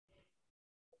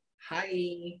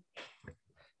Hi.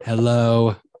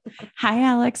 Hello. Hi,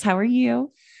 Alex. How are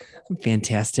you? I'm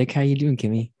fantastic. How you doing,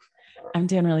 Kimmy? I'm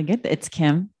doing really good. It's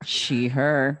Kim, she,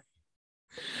 her.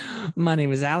 My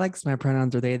name is Alex. My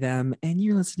pronouns are they, them, and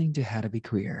you're listening to How to Be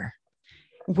Queer.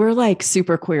 We're like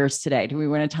super queers today. Do we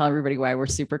want to tell everybody why we're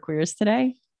super queers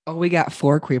today? Oh, we got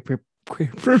four queer people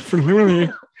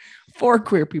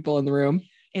in the room.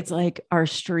 It's like our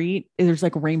street, there's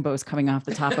like rainbows coming off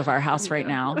the top of our house right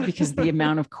now because the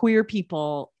amount of queer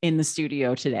people in the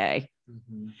studio today.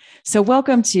 Mm-hmm. So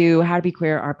welcome to How to Be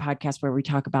Queer, our podcast where we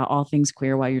talk about all things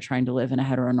queer while you're trying to live in a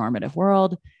heteronormative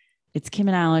world. It's Kim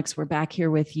and Alex. We're back here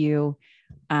with you.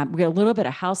 We got a little bit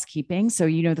of housekeeping. So,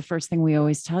 the first thing we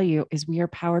always tell you is we are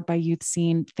powered by Youth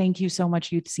Scene. Thank you so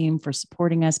much, Youth Scene, for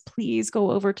supporting us. Please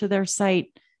go over to their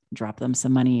site, drop them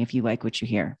some money if you like what you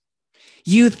hear.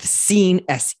 YouthScene,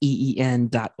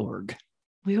 SEEN.org.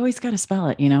 We always got to spell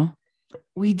it,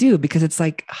 We do, because it's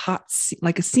like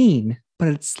like a scene, but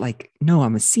it's like, no,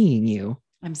 I'm seeing you.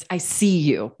 I see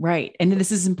you. Right. And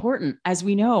this is important. As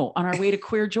we know, on our way to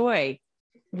queer joy,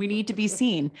 we need to be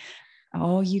seen.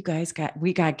 Oh, you guys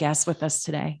we got guests with us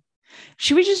today.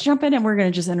 Should we just jump in and we're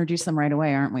going to just introduce them right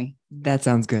away, aren't we? That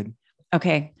sounds good.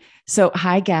 Okay. So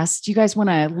hi, guests. Do you guys want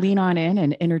to lean on in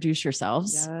and introduce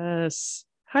yourselves? Yes.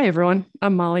 Hi, everyone.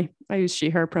 I'm Molly. I use she,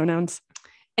 her pronouns.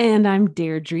 And I'm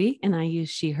Deirdre, and I use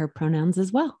she, her pronouns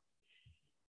as well.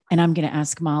 And I'm going to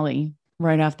ask Molly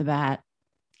right off the bat,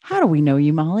 how do we know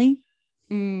you, Molly?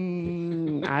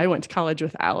 I went to college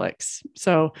with Alex.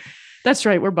 So that's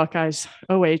right. We're Buckeyes.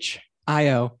 OH.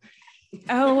 IO.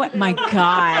 Oh my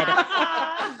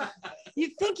God.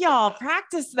 You'd think y'all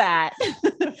practice that.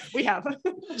 We have.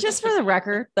 Just for the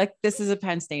record, like this is a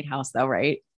Penn State house though,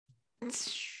 right?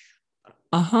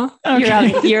 Uh-huh.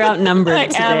 Okay. You're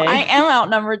outnumbered today. I am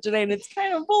outnumbered today, and it's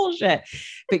kind of bullshit.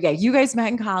 But yeah, you guys met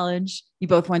in college. You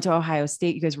both went to Ohio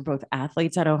State. You guys were both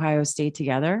athletes at Ohio State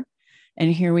together.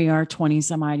 And here we are 20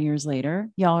 some odd years later.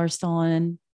 You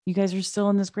guys are still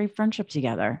in this great friendship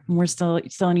together. And we're still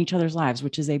in each other's lives,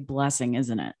 which is a blessing,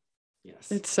 isn't it?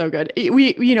 Yes. It's so good.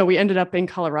 We ended up in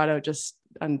Colorado just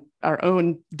on our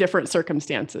own different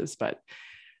circumstances, but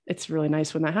it's really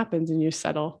nice when that happens and you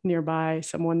settle nearby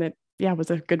someone that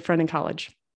was a good friend in college.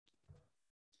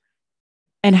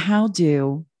 And how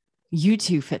do you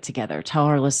two fit together? Tell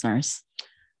our listeners.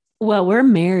 Well, we're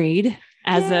married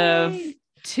as of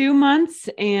 2 months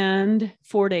and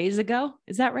 4 days ago.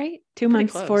 Is that right? 2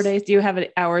 months, close. 4 days. Do you have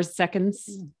it hours, seconds?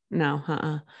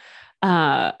 No.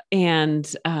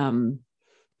 And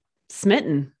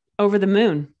smitten, over the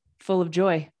moon, full of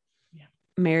joy. Yeah.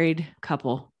 Married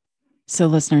couple. So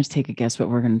listeners, take a guess what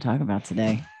we're going to talk about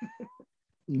today.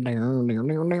 We're going to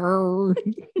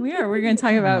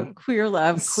talk about queer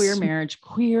love, queer marriage,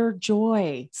 queer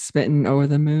joy. Smitten over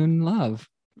the moon love.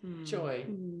 Joy.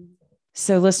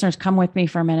 So listeners, come with me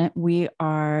for a minute. We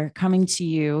are coming to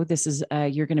you. This is,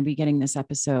 you're going to be getting this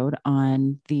episode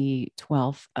on the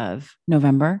 12th of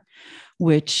November,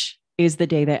 which is the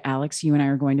day that Alex, you and I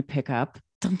are going to pick up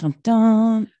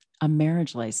a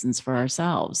marriage license for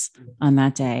ourselves on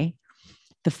that day.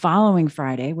 The following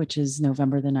Friday, which is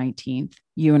November the 19th,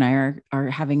 you and I are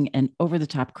having an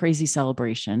over-the-top crazy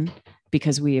celebration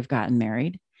because we have gotten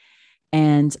married.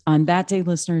 And on that day,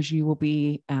 listeners, you will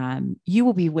be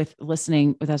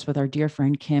listening with us with our dear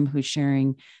friend Kim, who's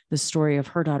sharing the story of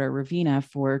her daughter Ravina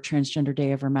for Transgender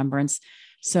Day of Remembrance.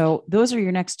 So those are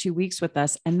your next 2 weeks with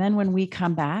us. And then when we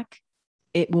come back,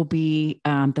 it will be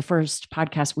the first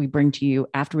podcast we bring to you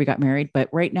after we got married. But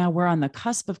right now we're on the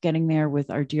cusp of getting there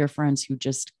with our dear friends who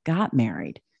just got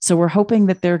married. So we're hoping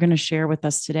that they're going to share with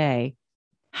us today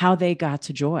how they got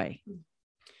to joy.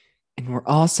 And we're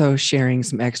also sharing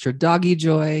some extra doggy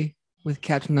joy with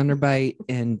Captain Underbite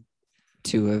and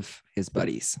 2 of his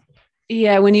buddies.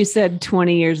 Yeah. When you said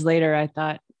 20 years later, I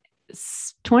thought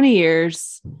 20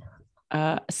 years,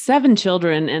 7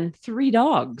 children and 3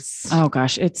 dogs. Oh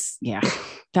gosh.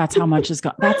 That's how much is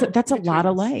gone. That's a lot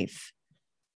of life.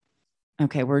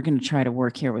 Okay. We're going to try to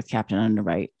work here with Captain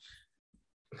Underbite.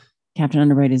 Captain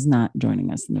Underbite is not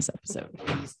joining us in this episode.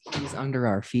 He's under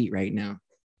our feet right now.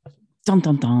 Dun,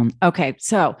 dun, dun. Okay.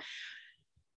 So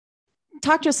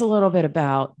talk to us a little bit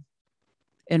about,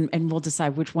 and we'll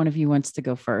decide which one of you wants to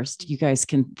go first. You guys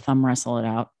can thumb wrestle it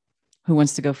out. Who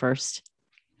wants to go first?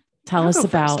 Tell us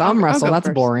about thumb wrestle. That's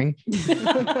first. Boring.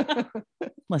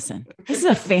 Listen, this is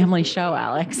a family show,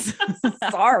 Alex.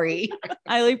 Sorry.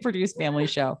 Highly produced family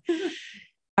show.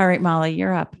 All right, Molly,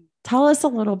 you're up. Tell us a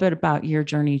little bit about your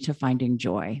journey to finding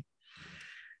joy.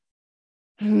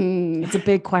 It's a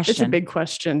big question. It's a big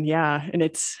question. Yeah. And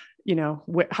it's,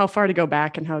 how far to go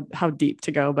back and how deep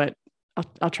to go, but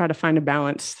I'll try to find a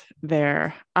balance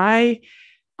there. I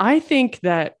think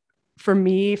that for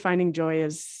me, finding joy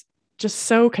is just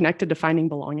so connected to finding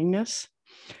belongingness.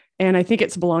 And I think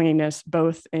it's belongingness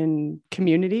both in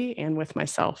community and with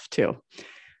myself too.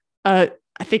 I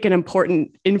think an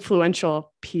important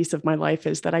influential piece of my life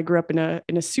is that I grew up in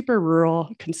a super rural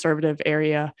conservative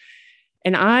area.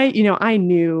 And I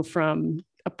knew from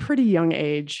a pretty young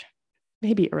age,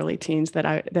 maybe early teens, that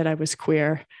I was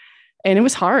queer. And it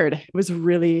was hard. It was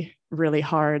really, really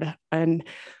hard. And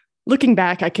looking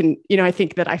back, I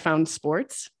think that I found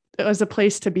sports as a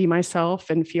place to be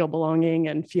myself and feel belonging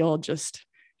and feel just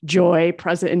joy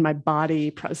present in my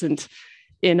body, present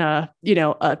in a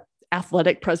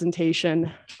athletic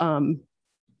presentation.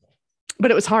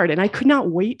 But it was hard, and I could not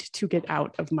wait to get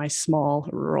out of my small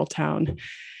rural town.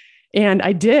 And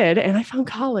I did, and I found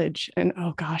college, and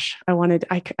oh gosh,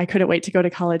 I couldn't wait to go to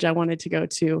college. I wanted to go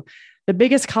to the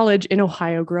biggest college in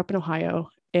Ohio, grew up in Ohio,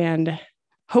 and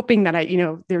hoping that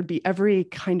there'd be every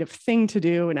kind of thing to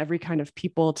do and every kind of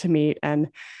people to meet. And,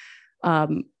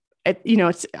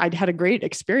 I'd had a great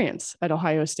experience at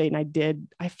Ohio State, and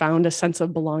I found a sense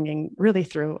of belonging really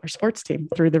through our sports team,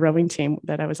 through the rowing team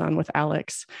that I was on with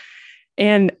Alex.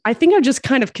 And I think I've just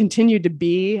kind of continued to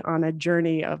be on a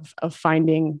journey of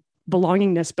finding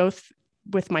belongingness, both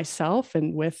with myself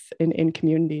and in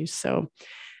communities. So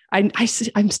I'm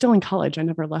still in college. I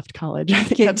never left college. I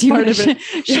think that's part of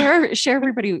it.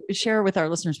 Share with our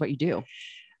listeners what you do.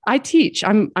 I teach.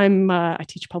 I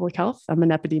teach public health. I'm an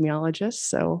epidemiologist.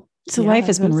 So life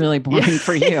has been really boring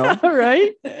for you.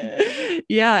 Right?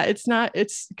 Yeah.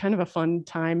 It's kind of a fun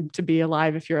time to be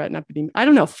alive if you're at an epidemic. I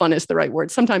don't know if fun is the right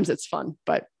word. Sometimes it's fun,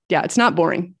 but yeah, it's not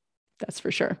boring. That's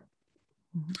for sure.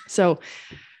 Mm-hmm. So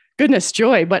goodness,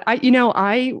 joy. But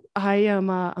I'm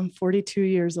 42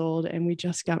 years old and we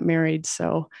just got married.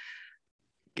 So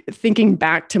thinking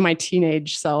back to my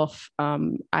teenage self,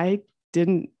 I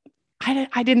didn't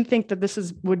think that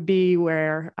this would be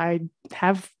where I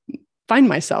find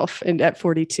myself. And at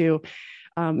 42,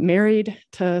 married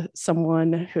to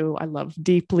someone who I love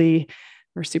deeply.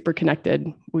 We're super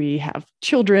connected. We have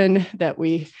children that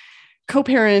we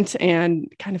co-parent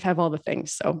and kind of have all the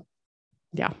things. So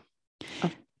yeah.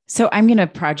 So I'm going to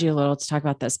prod you a little to talk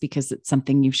about this because it's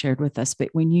something you've shared with us. But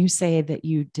when you say that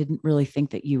you didn't really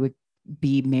think that you would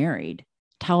be married,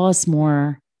 tell us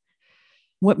more.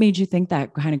 What made you think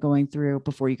that, kind of going through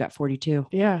before you got 42?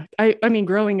 Yeah. I mean,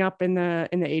 growing up in the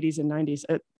 80s and 90s,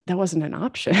 that wasn't an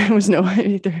option.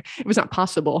 It was not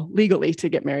possible legally to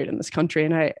get married in this country.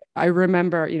 And I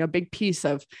remember, a big piece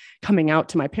of coming out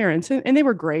to my parents, and they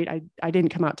were great. I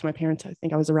didn't come out to my parents. I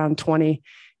think I was around 20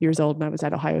 years old and I was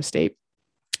at Ohio State.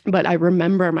 But I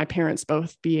remember my parents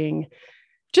both being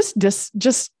just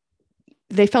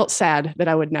they felt sad that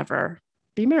I would never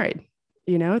be married.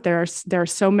 There are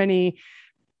so many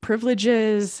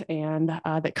privileges and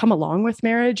that come along with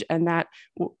marriage, and that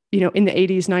in the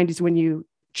 80s, 90s, when you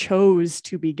chose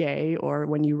to be gay or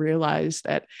when you realized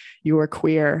that you were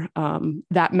queer,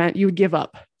 that meant you would give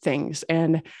up things.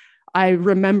 And I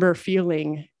remember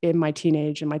feeling in my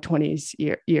teenage and my 20s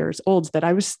years olds that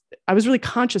I was really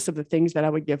conscious of the things that I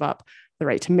would give up: the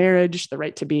right to marriage, the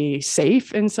right to be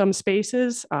safe in some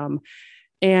spaces.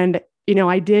 And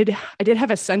I did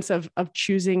have a sense of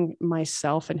choosing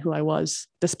myself and who I was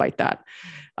despite that.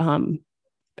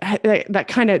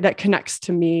 That connects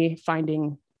to me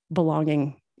finding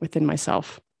belonging within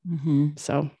myself. Mm-hmm.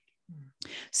 So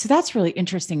that's really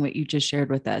interesting what you just shared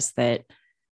with us, that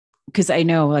because I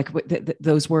know like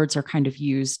those words are kind of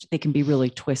used, they can be really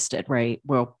twisted, right?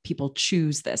 Well, people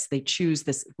choose this,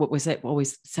 what was it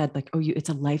always said? Like, it's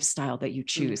a lifestyle that you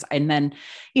choose. Mm-hmm. And then,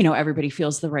 everybody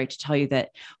feels the right to tell you that,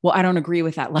 well, I don't agree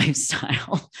with that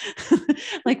lifestyle.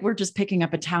 Like we're just picking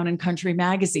up a Town and Country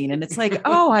magazine. And it's like,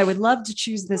 I would love to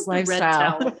choose this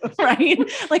lifestyle, right?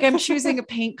 Like I'm choosing a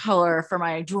paint color for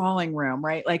my drawing room,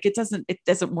 right? Like it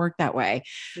doesn't work that way.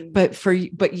 Mm-hmm. But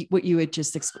what you had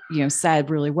just, said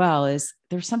really well is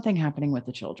there's something happening with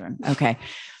the children. Okay.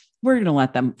 We're going to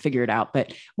let them figure it out.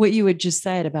 But what you had just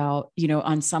said about,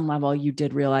 on some level, you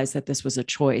did realize that this was a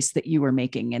choice that you were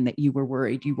making and that you were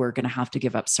worried you were going to have to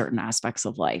give up certain aspects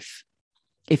of life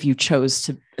if you chose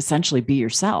to essentially be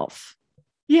yourself.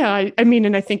 Yeah. I mean,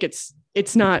 and I think it's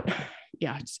not,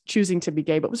 it's choosing to be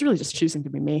gay, but it was really just choosing to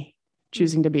be me,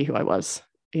 choosing to be who I was.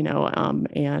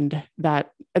 And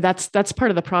that's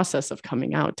part of the process of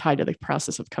coming out, tied to the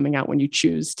process of coming out when you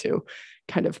choose to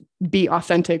kind of be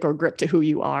authentic or grip to who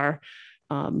you are.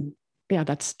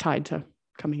 That's tied to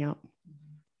coming out.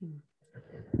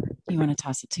 You want to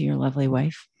toss it to your lovely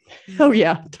wife? Oh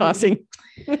yeah. Tossing.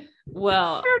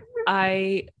 Well,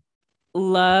 I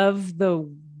love the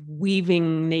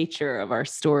weaving nature of our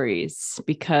stories,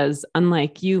 because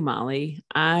unlike you, Molly,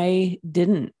 I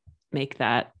didn't make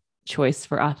that choice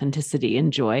for authenticity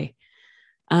and joy.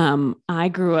 I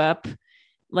grew up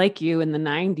like you in the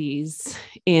 90s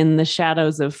in the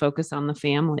shadows of Focus on the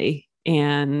Family.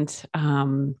 And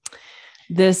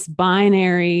this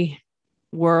binary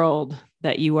world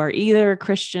that you are either a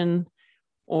Christian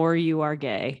or you are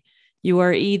gay. You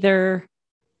are either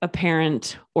a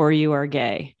parent or you are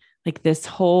gay. Like this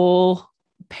whole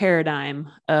paradigm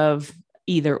of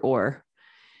either or.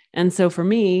 And so for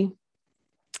me,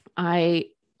 I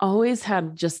always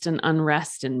had just an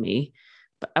unrest in me,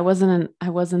 but I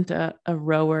wasn't a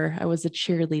rower. I was a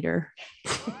cheerleader.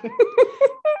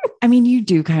 I mean, you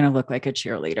do kind of look like a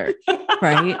cheerleader,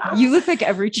 right? You look like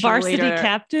every cheerleader. Varsity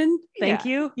captain. Thank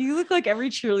you. You look like every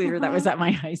cheerleader that was at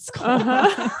my high school.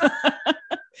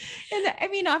 And I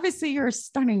mean, obviously you're a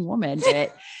stunning woman,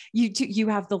 but you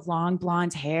have the long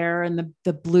blonde hair and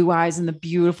the blue eyes and the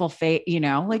beautiful face,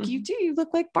 like you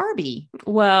look like Barbie.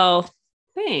 Well,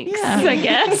 thanks, I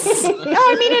guess. No,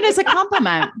 I mean, it is a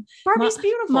compliment. Barbie's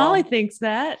beautiful. Molly thinks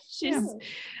that. She's,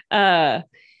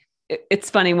 it's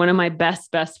funny. One of my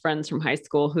best friends from high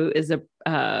school, who is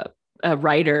a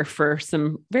writer for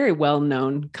some very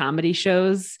well-known comedy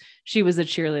shows. She was a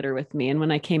cheerleader with me. And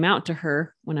when I came out to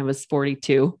her when I was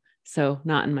 42, so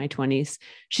not in my 20s,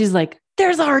 she's like,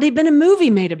 there's already been a movie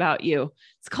made about you.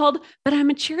 It's called, But I'm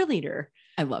a Cheerleader.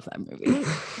 I love that movie.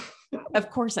 Of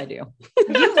course I do.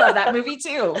 You love that movie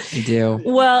too. I do.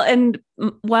 Well, and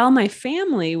while my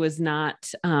family was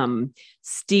not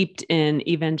steeped in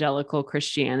evangelical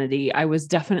Christianity, I was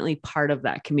definitely part of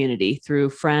that community through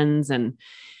friends and,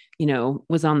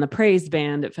 was on the praise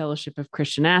band at Fellowship of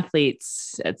Christian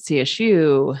Athletes at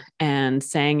CSU and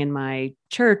sang in my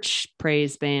church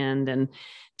praise band, and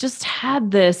just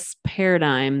had this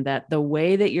paradigm that the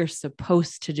way that you're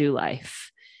supposed to do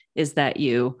life is that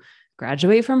you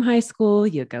graduate from high school,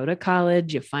 you go to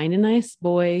college, you find a nice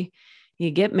boy,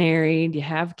 you get married, you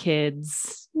have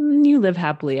kids, and you live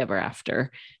happily ever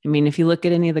after. I mean, if you look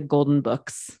at any of the golden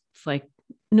books, it's like,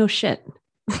 no shit.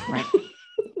 Right.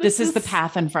 This is the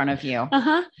path in front of you.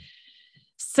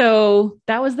 So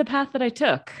that was the path that I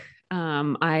took.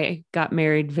 I got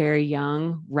married very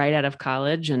young, right out of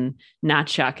college. And not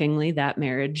shockingly, that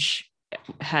marriage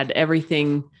had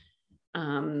everything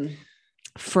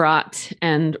fraught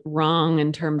and wrong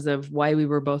in terms of why we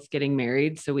were both getting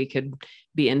married, so we could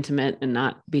be intimate and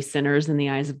not be sinners in the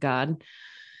eyes of God.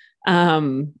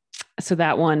 So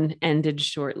that one ended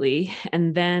shortly.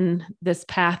 And then this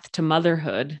path to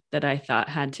motherhood that I thought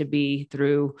had to be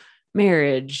through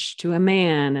marriage to a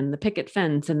man and the picket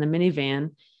fence and the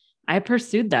minivan, I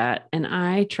pursued that. And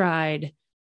I tried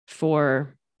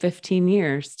for 15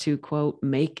 years to, quote,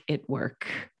 make it work.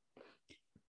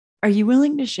 Are you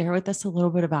willing to share with us a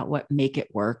little bit about what make it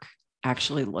work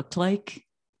actually looked like?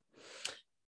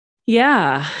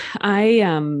 Yeah, I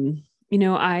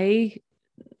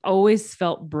always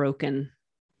felt broken.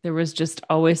 There was just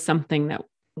always something that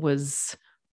was,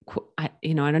 I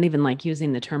don't even like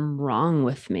using the term wrong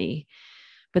with me,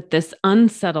 but this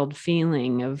unsettled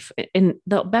feeling of, and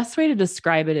the best way to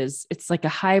describe it is it's like a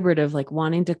hybrid of like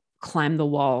wanting to climb the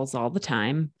walls all the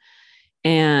time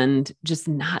and just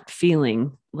not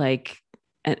feeling like,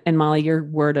 and Molly, your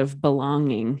word of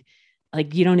belonging,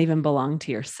 like you don't even belong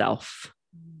to yourself.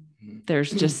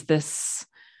 There's just this,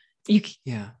 you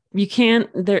can't,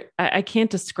 I can't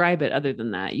describe it other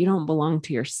than that. You don't belong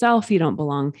to yourself. You don't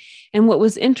belong. And what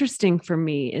was interesting for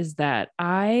me is that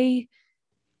the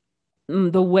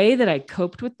way that I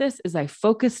coped with this is I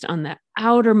focused on the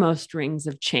outermost rings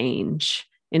of change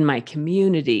in my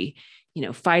community,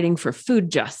 fighting for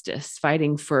food justice,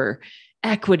 fighting for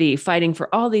equity, fighting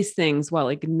for all these things while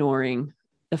ignoring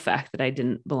the fact that I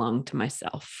didn't belong to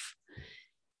myself.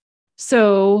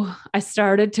 So I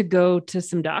started to go to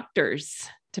some doctors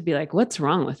to be like, what's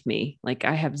wrong with me? Like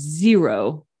I have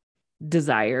zero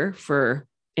desire for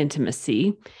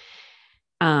intimacy.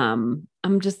 I'm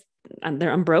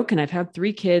broken. I've had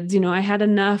 3 kids. I had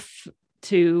enough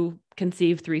to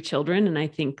conceive 3 children. And I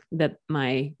think that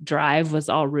my drive was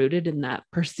all rooted in that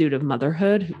pursuit of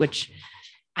motherhood, which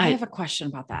I have a question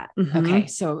about that. Mm-hmm. Okay.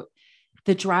 So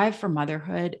the drive for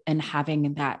motherhood and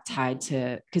having that tied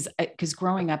to, because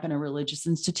growing up in a religious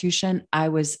institution, I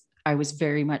was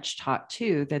very much taught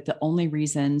too, that the only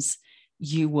reasons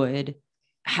you would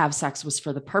have sex was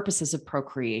for the purposes of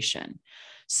procreation.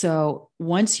 So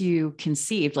once you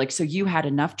conceived, so you had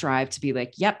enough drive to be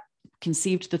like, yep,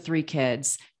 conceived the 3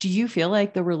 kids. Do you feel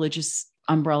like the religious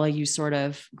umbrella you sort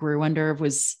of grew under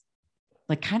was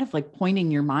kind of pointing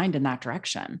your mind in that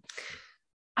direction?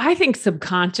 I think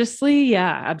subconsciously,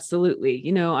 yeah, absolutely.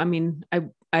 You know, I mean,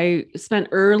 I spent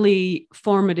early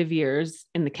formative years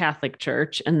in the Catholic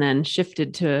Church and then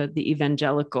shifted to the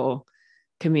evangelical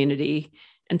community.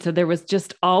 And so there was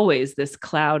just always this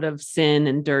cloud of sin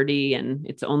and dirty, and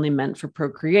it's only meant for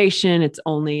procreation. It's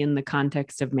only in the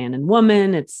context of man and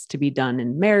woman. It's to be done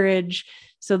in marriage.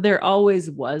 So there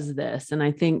always was this. And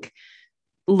I think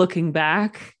looking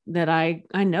back that I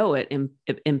know it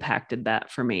impacted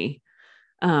that for me.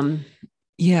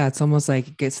 Yeah, it's almost like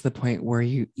it gets to the point where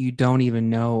you don't even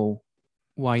know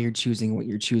why you're choosing what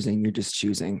you're choosing. You're just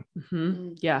choosing.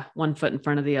 Mm-hmm. Yeah, one foot in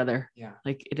front of the other. Yeah,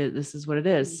 like it is. This is what it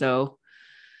is.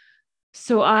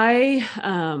 So I,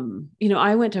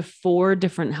 I went to 4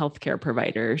 different healthcare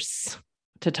providers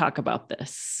to talk about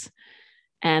this,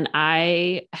 and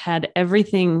I had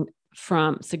everything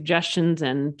from suggestions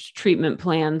and treatment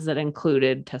plans that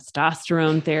included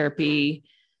testosterone therapy.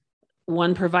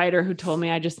 One provider who told me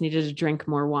I just needed to drink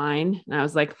more wine. And I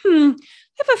was like, I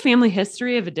have a family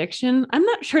history of addiction. I'm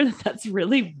not sure that that's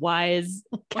really wise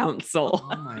counsel.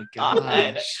 Oh my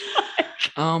gosh.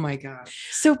 Oh my gosh.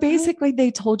 So basically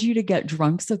they told you to get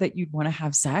drunk so that you'd want to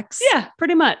have sex? Yeah,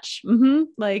 pretty much. Mm-hmm.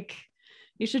 Like,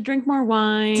 you should drink more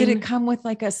wine. Did it come with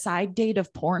like a side date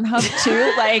of Pornhub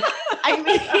too? Like, I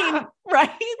mean,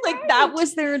 right? Like that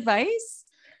was their advice?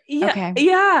 Yeah. Okay.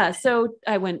 Yeah. So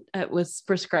I went, it was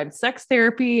prescribed sex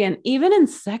therapy, and even in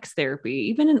sex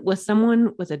therapy, with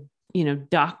someone with a,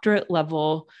 doctorate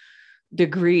level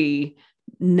degree,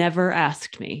 never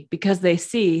asked me, because they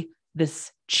see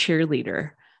this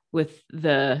cheerleader with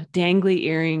the dangly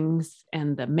earrings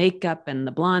and the makeup and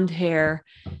the blonde hair.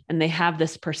 And they have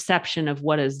this perception of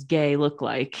what does gay look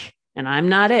like. And I'm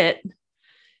not it,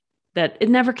 that it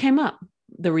never came up.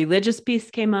 The religious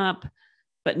piece came up,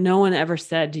 but no one ever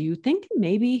said, do you think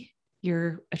maybe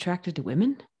you're attracted to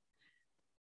women?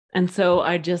 And so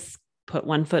I just put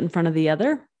one foot in front of the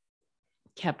other,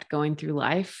 kept going through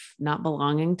life, not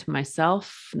belonging to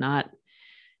myself,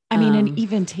 and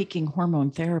even taking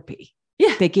hormone therapy.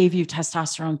 Yeah. They gave you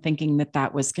testosterone thinking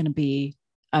that was going to be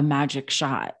a magic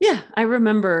shot. Yeah. I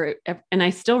remember, and I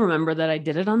still remember that I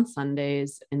did it on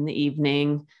Sundays in the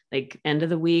evening, like end of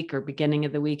the week or beginning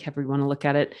of the week, however you want to look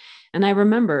at it. And I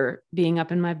remember being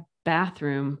up in my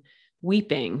bathroom,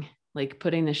 weeping, like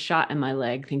putting this shot in my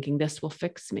leg, thinking this will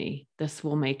fix me. This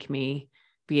will make me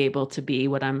be able to be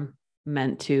what I'm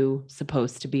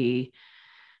supposed to be.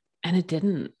 And it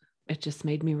didn't. It just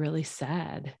made me really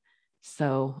sad.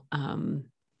 So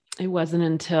it wasn't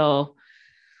until,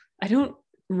 I don't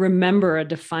remember a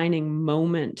defining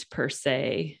moment per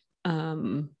se,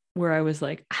 where I was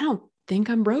like, I don't think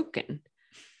I'm broken.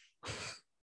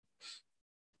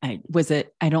 I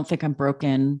don't think I'm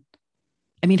broken.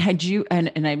 I mean, had you,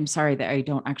 and I'm sorry that I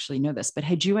don't actually know this, but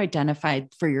had you identified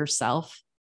for yourself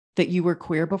that you were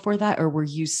queer before that? Or were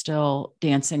you still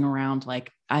dancing around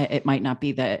like, it might not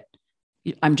be that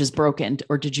I'm just broken?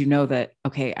 Or did you know that,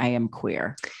 okay, I am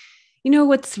queer?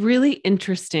 What's really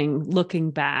interesting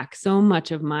looking back, so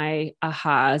much of my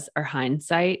ahas are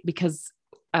hindsight, because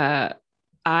I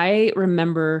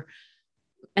remember,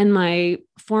 and my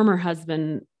former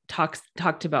husband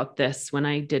talked about this when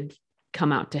I did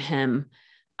come out to him.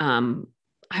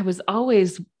 I was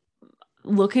always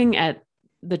looking at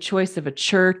the choice of a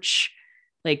church,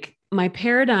 like my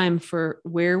paradigm for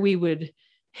where we would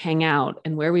hang out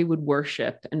and where we would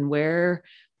worship, and where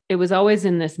it was always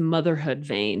in this motherhood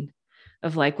vein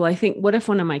of like, well, I think, what if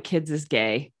one of my kids is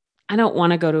gay? I don't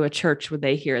want to go to a church where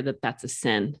they hear that that's a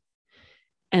sin.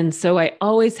 And so I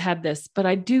always had this, but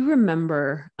I do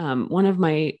remember one of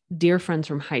my dear friends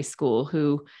from high school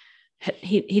who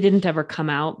he didn't ever come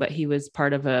out, but he was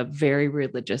part of a very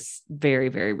religious, very,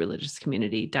 very religious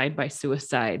community, died by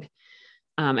suicide.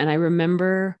 And I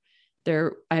remember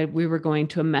we were going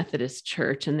to a Methodist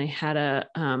church, and they had a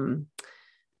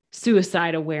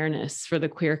suicide awareness for the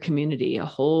queer community, a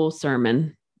whole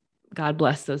sermon. God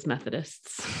bless those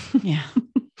Methodists. Yeah.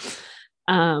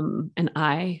 And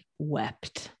I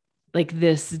wept, like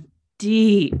this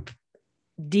deep,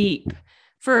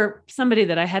 for somebody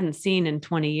that I hadn't seen in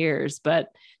 20 years, but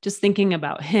just thinking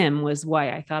about him was why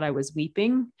I thought I was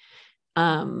weeping.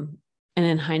 And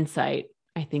in hindsight,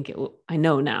 I think I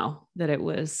know now that it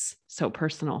was so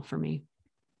personal for me.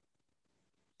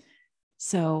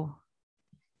 So,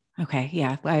 okay.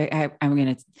 Yeah. I'm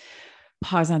going to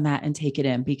pause on that and take it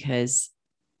in, because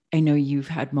I know you've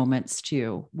had moments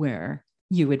too where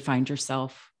you would find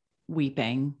yourself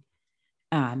weeping.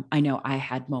 I know I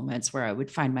had moments where I would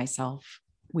find myself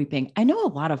weeping. I know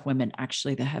a lot of women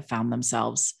actually that have found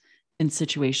themselves in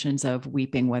situations of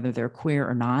weeping, whether they're queer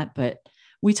or not, but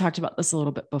we talked about this a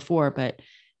little bit before, but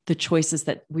the choices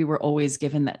that we were always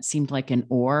given that seemed like an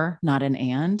or, not an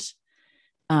and,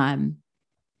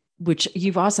 which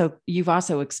you've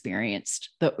also experienced,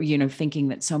 the, you know, thinking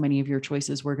that so many of your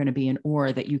choices were going to be an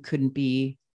or, that you couldn't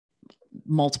be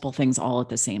multiple things all at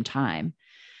the same time.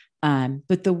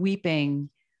 But the weeping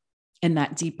and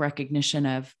that deep recognition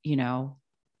of, you know,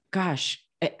 gosh,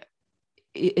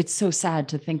 it's so sad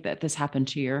to think that this happened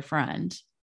to your friend,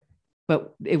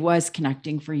 but it was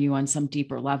connecting for you on some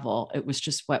deeper level. It was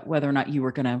just whether or not you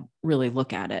were going to really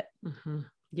look at it. Mm-hmm.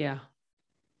 Yeah.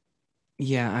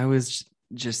 Yeah. I was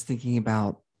just thinking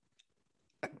about,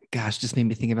 gosh, just made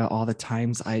me think about all the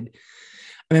times I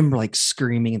remember like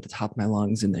screaming at the top of my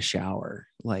lungs in the shower,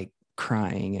 like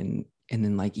crying, and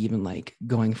then like even like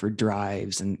going for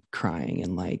drives and crying,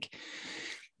 and like,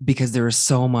 because there was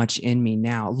so much in me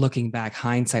now looking back,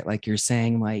 hindsight, like you're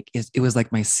saying, like it was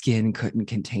like my skin couldn't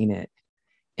contain it.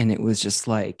 And it was just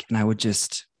like, and you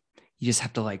just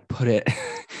have to like put it.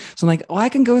 So I'm like, oh, I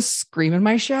can go scream in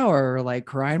my shower or like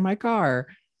cry in my car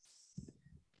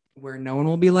where no one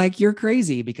will be like, you're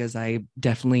crazy, because I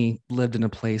definitely lived in a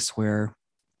place where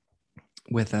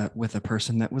with a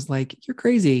person that was like, you're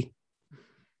crazy.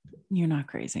 You're not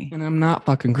crazy. And I'm not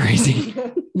fucking crazy.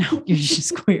 No, you're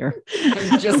just queer.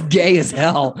 I'm just gay as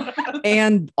hell.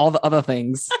 And all the other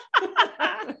things.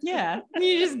 Yeah,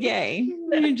 you're just gay.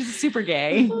 You're just super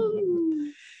gay.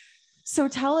 So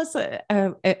tell us,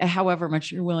 however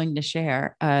much you're willing to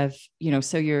share of, you know,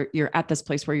 so you're at this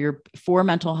place where you're 4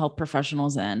 mental health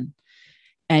professionals in,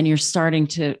 and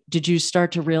did you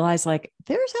start to realize like,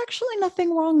 there's actually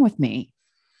nothing wrong with me?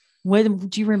 Do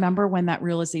you remember when that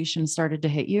realization started to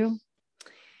hit you?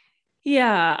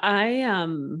 Yeah,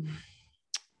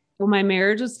 well, my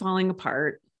marriage was falling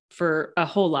apart for a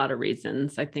whole lot of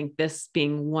reasons. I think this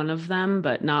being one of them,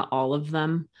 but not all of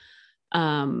them.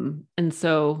 And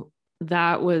so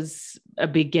that was a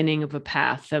beginning of a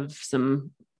path of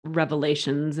some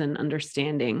revelations and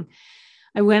understanding.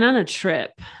 I went on a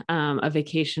trip, a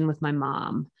vacation with my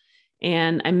mom,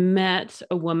 and I met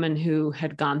a woman who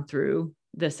had gone through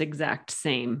this exact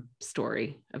same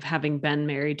story of having been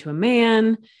married to a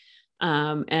man.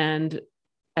 And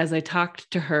as I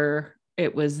talked to her,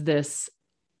 it was this,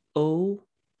 oh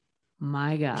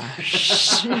my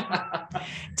gosh.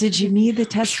 Did you need the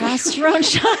testosterone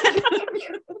shot?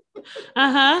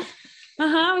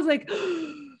 I was like,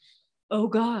 oh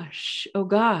gosh,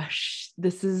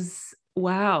 this is,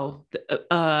 wow.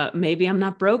 Maybe I'm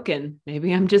not broken.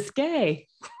 Maybe I'm just gay.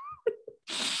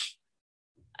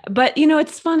 But, you know,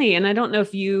 it's funny. And I don't know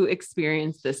if you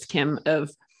experienced this, Kim, of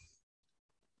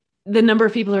the number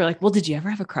of people who are like, well, did you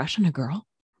ever have a crush on a girl?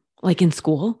 Like in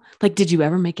school? Like, did you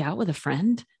ever make out with a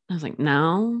friend? I was like,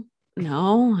 no,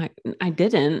 I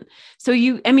didn't. So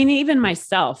even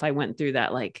myself, I went through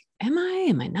that. Like, am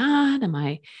I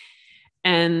not?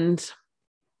 And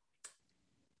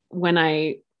when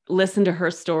I listened to her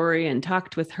story and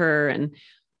talked with her, and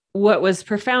what was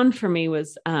profound for me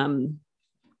was,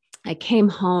 I came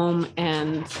home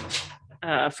and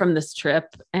from this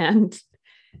trip, and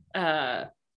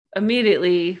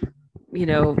immediately, you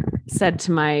know, said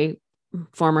to my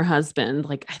former husband,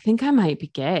 like, I think I might be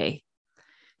gay.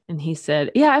 And he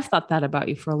said, yeah, I've thought that about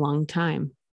you for a long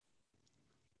time.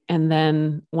 And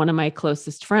then one of my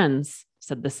closest friends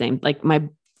said the same, like my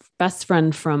best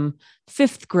friend from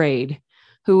 5th grade,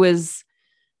 who was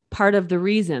part of the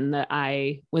reason that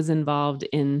I was involved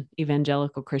in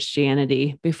evangelical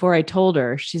Christianity. Before I told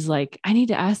her, she's like, I need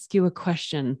to ask you a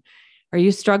question. Are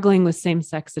you struggling with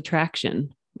same-sex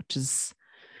attraction? Which is,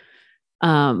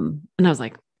 and I was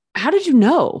like, how did you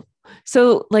know?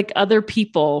 So like other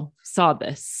people saw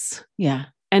this. Yeah.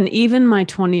 And even my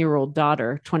 20-year-old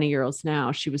daughter, 20 years old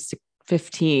now, she was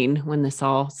 15 when this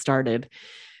all started,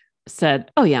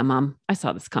 said, oh yeah, Mom, I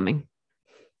saw this coming.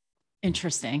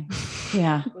 Interesting.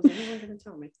 Yeah. Was anyone going to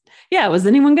tell me? Yeah. Was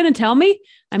anyone going to tell me?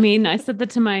 I mean, I said that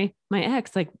to my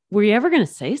ex, like, were you ever going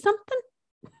to say something?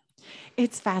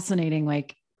 It's fascinating.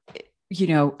 Like, you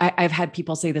know, I've had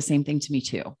people say the same thing to me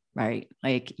too, right?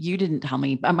 Like, you didn't tell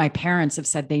me, but my parents have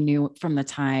said they knew from the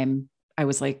time I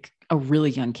was like a really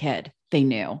young kid, they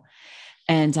knew.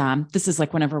 And this is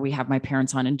like whenever we have my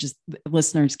parents on, and just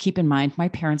listeners, keep in mind, my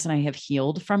parents and I have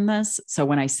healed from this. So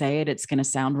when I say it, it's going to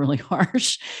sound really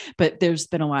harsh, but there's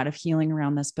been a lot of healing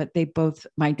around this. But they both,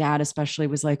 my dad especially,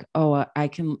 was like, oh, I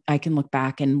can look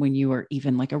back. And when you were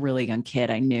even like a really young kid,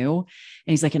 I knew. And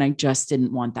he's like, and I just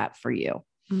didn't want that for you.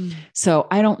 So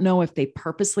I don't know if they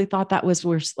purposely thought that was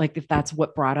worse, like if that's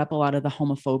what brought up a lot of the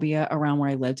homophobia around where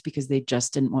I lived, because they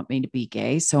just didn't want me to be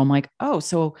gay. So I'm like, oh,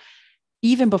 so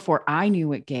even before I knew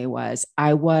what gay was,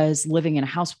 I was living in a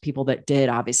house with people that did,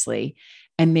 obviously.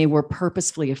 and they were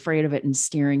purposefully afraid of it and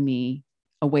steering me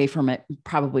away from it,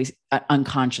 probably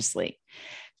unconsciously.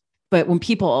 But when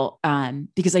people,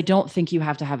 because I don't think you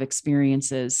have to have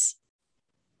experiences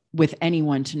with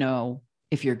anyone to know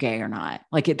if you're gay or not.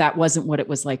 Like that wasn't what it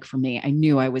was like for me. I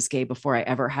knew I was gay before I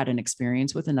ever had an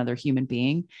experience with another human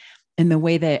being. And the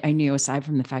way that I knew, aside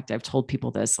from the fact I've told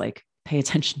people this, like, pay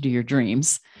attention to your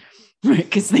dreams, right?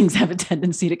 Because things have a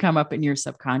tendency to come up in your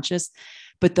subconscious.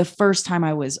 But the first time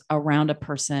I was around a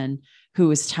person who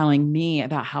was telling me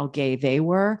about how gay they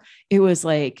were, it was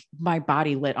like my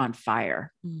body lit on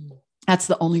fire. That's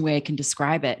the only way I can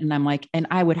describe it. And I'm like, and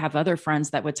I would have other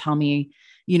friends that would tell me,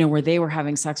 you know, where they were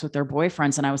having sex with their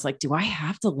boyfriends. And I was like, do I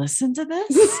have to listen to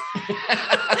this?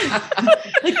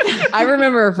 I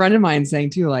remember a friend of mine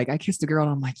saying too, like, I kissed a girl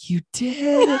and I'm like, you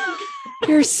did?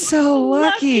 You're so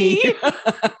lucky.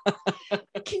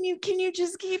 Can you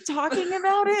just keep talking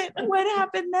about it? What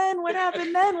happened then? What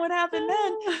happened then? What happened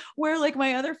then? Where like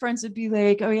my other friends would be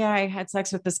like, oh yeah, I had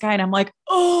sex with this guy. And I'm like,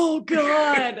 oh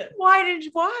God, why?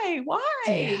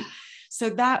 Yeah. So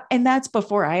that's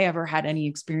before I ever had any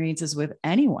experiences with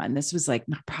anyone. This was like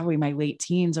probably my late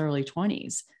teens, early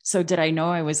 20s. So did I know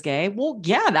I was gay? Well,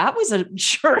 yeah, that was a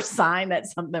sure sign that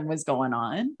something was going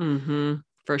on. Mm-hmm,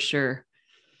 for sure.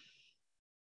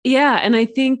 Yeah. And I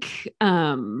think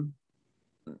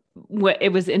what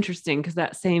it was interesting because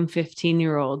that same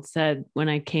 15-year-old said when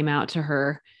I came out to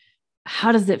her,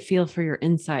 how does it feel for your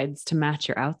insides to match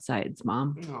your outsides,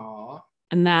 Mom? Aww.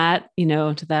 And that, you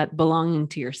know, to that belonging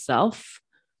to yourself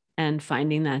and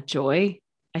finding that joy,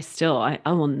 I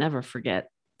will never forget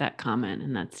that comment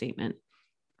and that statement.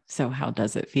 So how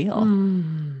does it feel?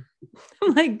 I'm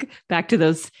like back to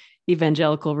those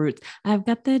evangelical roots. I've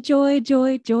got the joy,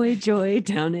 joy, joy, joy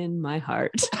down in my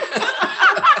heart.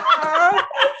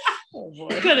 Oh,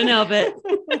 boy. Couldn't help it.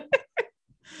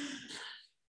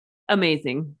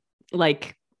 Amazing.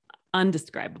 Like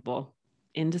undescribable.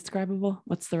 Indescribable.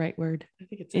 What's the right word? I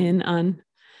think it's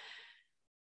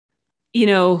you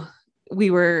know,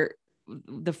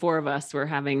 the four of us were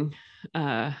having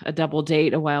a double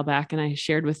date a while back. And I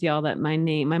shared with y'all that my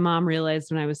mom realized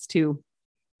when I was 2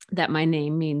 that my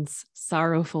name means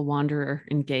sorrowful wanderer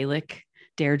in Gaelic,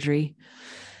 Deirdre.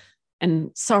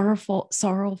 And sorrowful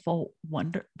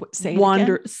wonder. Say it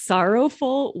again.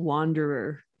 Sorrowful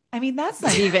wanderer. I mean, that's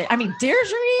not even,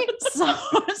 Deirdre,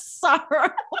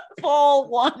 sorrowful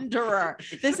wanderer.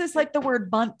 This is like the word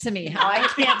bunt to me, how I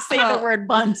can't say the word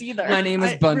bunt either. My name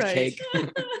is Bunt Cake.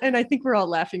 And I think we're all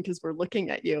laughing because we're looking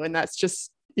at you, and that's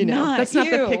just, you know, that's not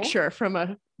the picture from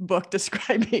a book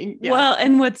describing. Yeah. Well,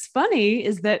 and what's funny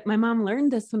is that my mom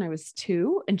learned this when I was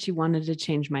 2 and she wanted to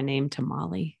change my name to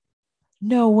Molly.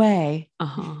 No way.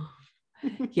 Uh-huh.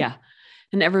 Yeah.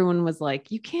 And everyone was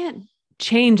like, you can't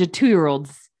change a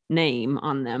 2-year-old's name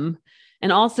on them.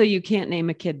 And also you can't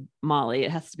name a kid Molly.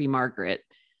 It has to be Margaret.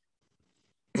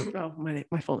 Oh,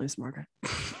 my full name is Margaret.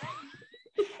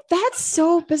 That's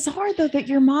so bizarre though, that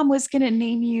your mom was going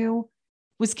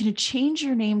to change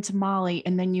your name to Molly.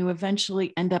 And then you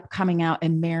eventually end up coming out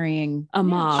and marrying a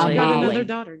Molly. She got another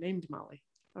daughter named Molly.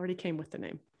 Already came with the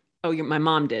name. Oh, my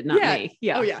mom did, not me.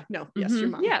 Yeah. Oh yeah. No. Yes, your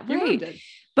mom. Yeah, your right. mom did.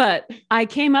 But I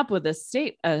came up with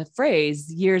a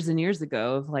phrase years and years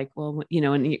ago of like, well, you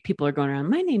know, and people are going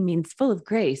around, my name means full of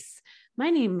grace.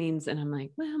 My name means, and I'm like,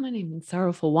 well, my name means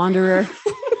sorrowful wanderer.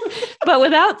 But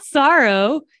without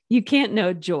sorrow, you can't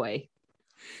know joy.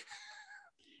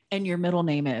 And your middle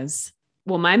name is?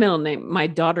 Well, my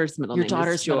daughter's middle name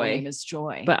is Joy. Middle name is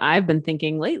Joy. But I've been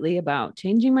thinking lately about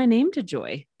changing my name to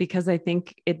Joy because I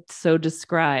think it so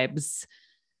describes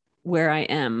where I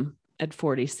am at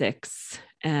 46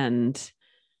 and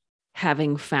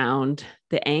having found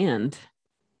the and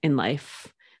in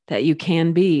life, that you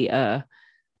can be a,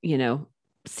 you know,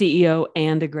 CEO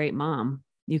and a great mom.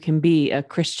 You can be a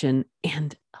Christian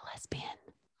and a lesbian.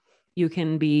 You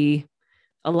can be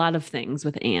a lot of things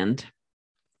with and.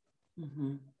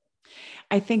 Mm-hmm.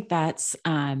 I think that's,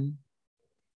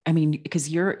 because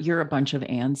you're a bunch of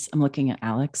ands. I'm looking at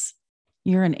Alex.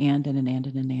 You're an and and an and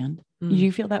and an and. Mm. Do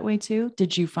you feel that way too?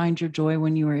 Did you find your joy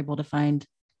when you were able to find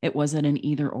it wasn't an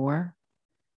either or?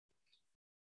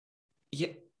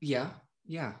 Yeah.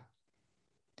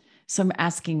 So I'm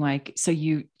asking, like, so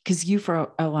because you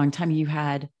for a long time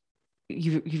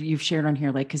you've shared on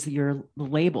here, like, because your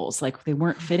labels, like, they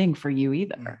weren't fitting for you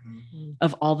either,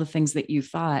 of all the things that you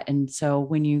thought. And so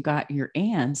when you got your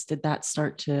ands, did that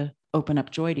start to open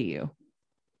up joy to you?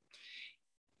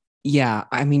 Yeah.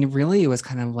 I mean, really, it was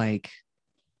kind of like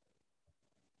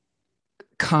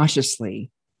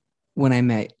consciously when I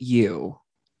met you,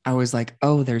 I was like,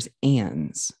 oh, there's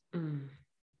ands.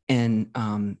 And,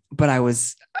 but I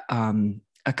was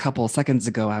a couple of seconds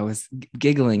ago, I was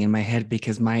giggling in my head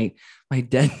because my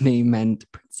dead name meant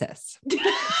princess.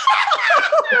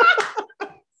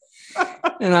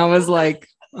 And I was like,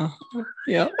 oh,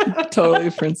 yeah, totally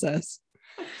princess.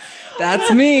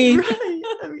 That's me. Right.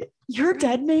 I mean, your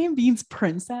dead name means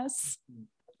princess.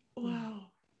 Wow.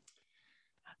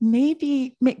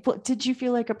 Maybe, did you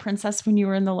feel like a princess when you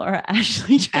were in the Laura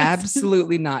Ashley dress?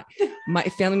 Absolutely not. My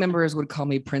family members would call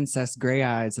me Princess Gray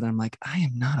Eyes, and I'm like, I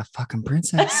am not a fucking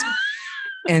princess.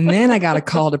 And then I got a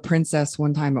call to princess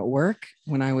one time at work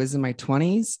when I was in my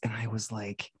 20s, and I was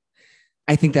like,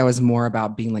 I think that was more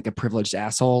about being like a privileged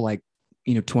asshole, like,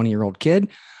 20-year-old kid,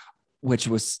 which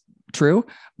was true.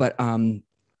 But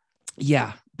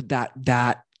yeah,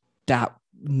 that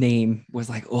name was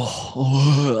like,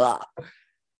 oh.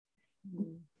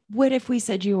 What if we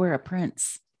said you were a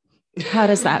prince? How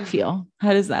does that feel?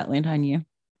 How does that land on you?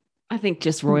 I think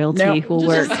just royalty will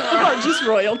work. Just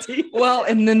royalty. Well,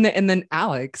 and then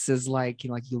Alex is like,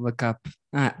 you look up,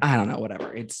 I don't know,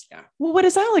 whatever. It's yeah. Well, what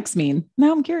does Alex mean?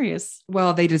 Now I'm curious.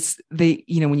 Well, they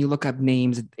when you look up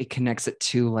names, it connects it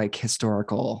to like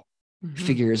historical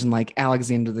figures, and like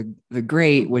Alexander the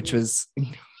Great, which was,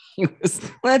 he was,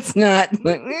 let's not,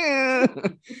 but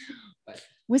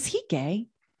was he gay?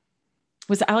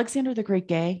 Was Alexander the Great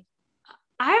gay?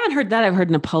 I haven't heard that. I've heard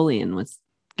Napoleon was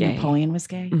gay. Napoleon was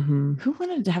gay. Mm-hmm. Who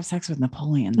wanted to have sex with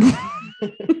Napoleon?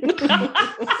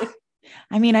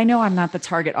 I mean, I know I'm not the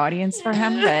target audience for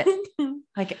him, but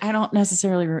like, I don't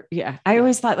necessarily. I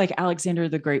always thought like Alexander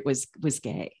the Great was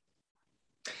gay.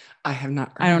 I have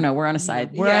not. I don't know. We're on a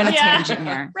side. We're on a tangent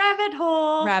here. Rabbit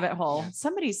hole.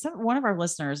 One of our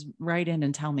listeners, write in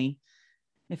and tell me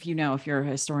if you're a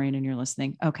historian and you're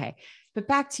listening. Okay. But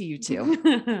back to you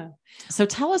two. So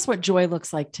tell us what joy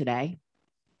looks like today.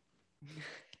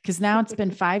 Because now it's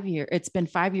been 5 years. It's been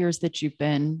 5 years that you've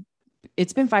been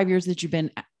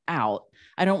out.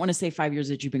 I don't want to say 5 years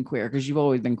that you've been queer, because you've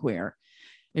always been queer.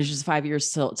 It's just 5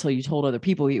 years till you told other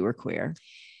people you were queer.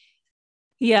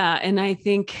 Yeah. And I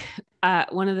think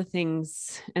one of the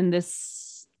things, and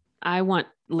this, I want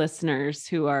listeners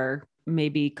who are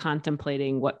maybe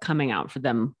contemplating what coming out for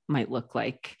them might look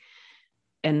like.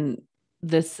 And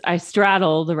this, I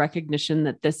straddle the recognition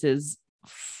that this is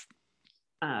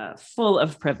full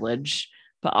of privilege,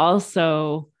 but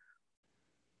also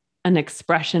an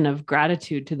expression of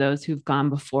gratitude to those who've gone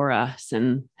before us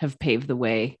and have paved the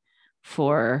way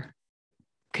for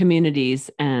communities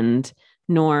and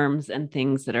norms and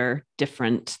things that are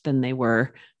different than they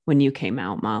were when you came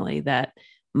out, Molly. That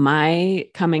my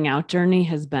coming out journey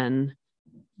has been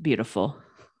beautiful.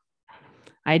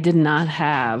 I did not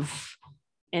have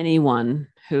anyone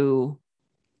who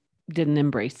didn't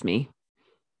embrace me.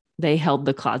 They held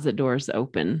the closet doors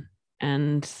open.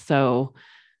 And so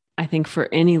I think for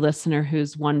any listener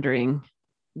who's wondering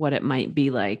what it might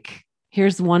be like,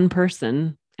 here's one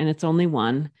person, and it's only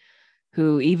one,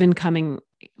 who, even coming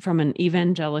from an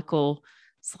evangelical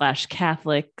 /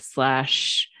 Catholic /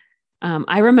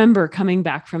 I remember coming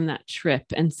back from that trip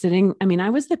and sitting, I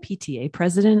was the PTA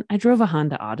president. I drove a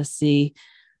Honda Odyssey.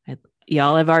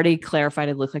 Y'all have already clarified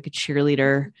I look like a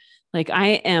cheerleader. Like, I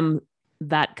am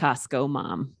that Costco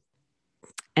mom.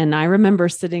 And I remember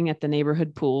sitting at the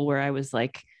neighborhood pool where I was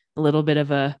like a little bit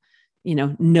of a,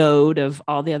 node of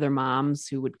all the other moms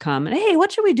who would come and, hey,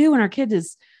 what should we do when our kid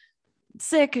is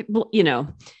sick?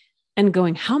 And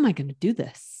going, how am I going to do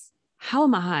this? How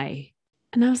am I?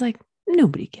 And I was like,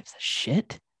 nobody gives a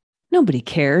shit. Nobody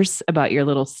cares about your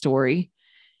little story.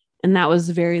 And that was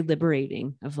very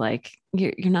liberating of like,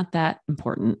 you're not that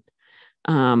important.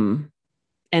 And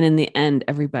in the end,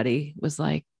 everybody was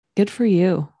like, good for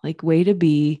you, like, way to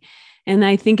be. And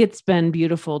I think it's been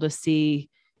beautiful to see,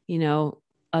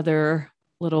 other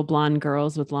little blonde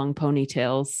girls with long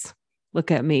ponytails look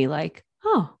at me like,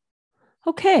 oh,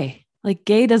 okay. Like,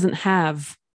 gay doesn't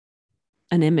have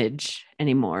an image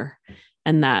anymore.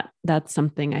 And that's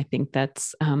something I think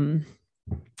that's,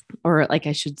 or like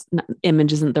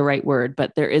image isn't the right word,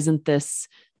 but there isn't this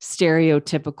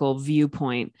stereotypical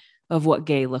viewpoint of what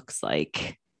gay looks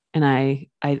like. And I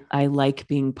like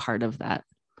being part of that.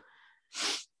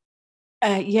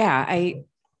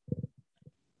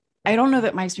 I don't know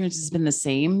that my experience has been the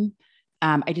same.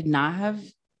 I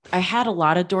had a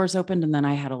lot of doors opened, and then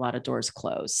I had a lot of doors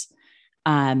close.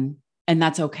 And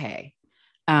that's okay.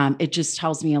 It just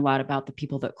tells me a lot about the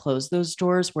people that close those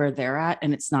doors, where they're at.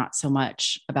 And it's not so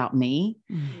much about me.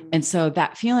 Mm-hmm. And so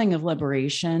that feeling of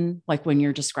liberation, like when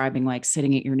you're describing, like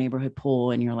sitting at your neighborhood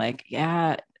pool and you're like,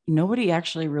 yeah, nobody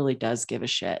actually really does give a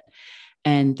shit.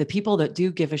 And the people that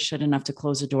do give a shit enough to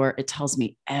close a door, it tells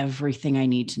me everything I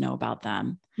need to know about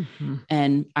them. Mm-hmm.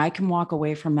 And I can walk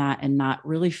away from that and not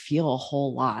really feel a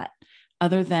whole lot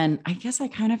other than, I guess I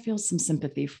kind of feel some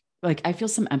sympathy. Like I feel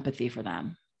some empathy for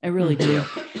them. I really do.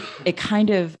 It kind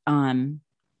of, I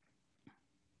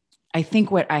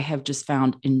think what I have just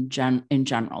found in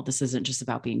general, this isn't just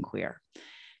about being queer,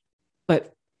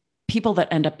 but people that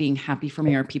end up being happy for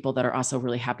me are people that are also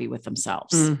really happy with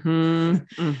themselves.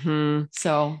 Mm-hmm. Mm-hmm.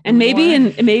 So, and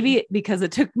maybe because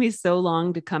it took me so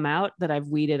long to come out that I've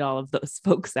weeded all of those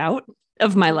folks out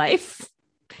of my life.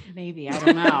 Maybe, I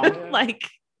don't know. Like,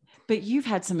 but you've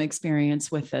had some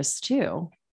experience with this too.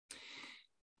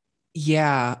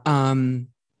 Yeah.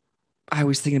 I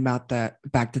was thinking about that,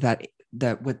 back to that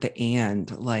with the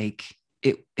and like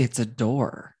it's a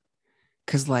door.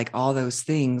 Cause like all those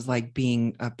things, like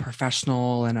being a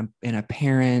professional and a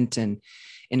parent and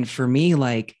for me,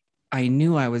 like I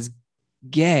knew I was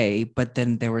gay, but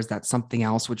then there was that something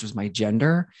else, which was my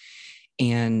gender.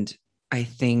 And I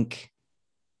think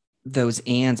those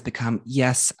ands become,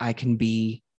 yes, I can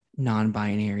be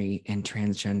non-binary and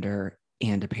transgender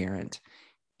and a parent.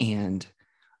 And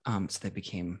so they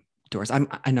became doors. I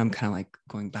know I'm kind of like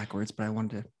going backwards, but I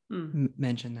wanted to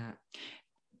mention that.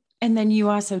 And then you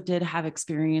also did have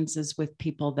experiences with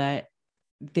people that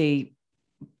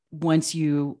once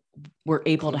you were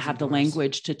able to have the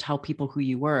language to tell people who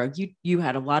you were, you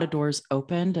had a lot of doors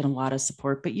opened and a lot of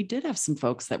support, but you did have some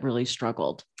folks that really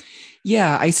struggled.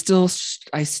 Yeah. I still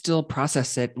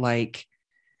process it. Like,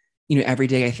 every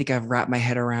day I think I've wrapped my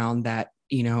head around that,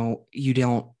 you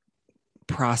don't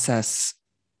process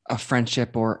a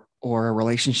friendship or a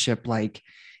relationship. Like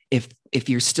if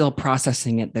you're still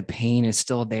processing it, the pain is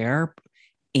still there,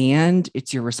 and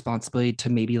it's your responsibility to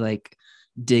maybe like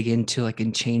dig into like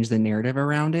and change the narrative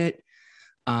around it.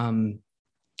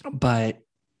 But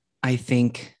I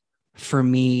think for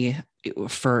me,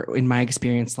 in my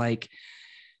experience, like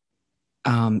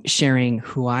sharing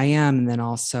who I am, and then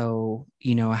also,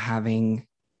 having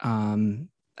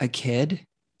a kid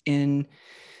in,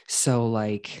 so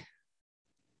like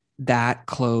that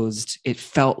closed, it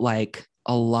felt like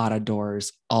a lot of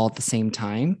doors all at the same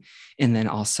time. And then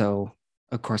also,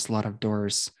 of course, a lot of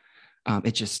doors,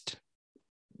 it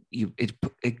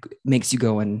makes you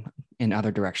go in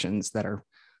other directions that are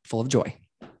full of joy.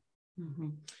 Mm-hmm.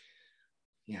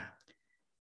 Yeah.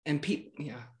 And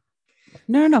yeah.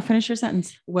 No, finish your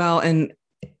sentence. Well, and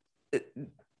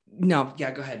no,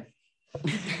 yeah, go ahead.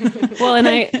 Well, and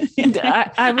I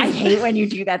hate when you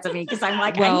do that to me because I'm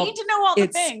like, I need to know all the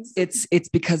things. It's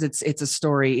because it's a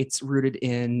story. It's rooted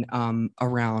in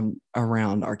around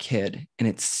our kid, and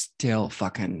it still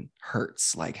fucking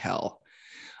hurts like hell.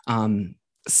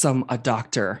 A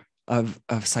doctor of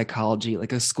psychology,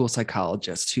 like a school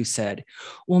psychologist, who said,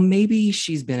 well, maybe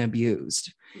she's been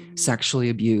abused, sexually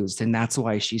abused, and that's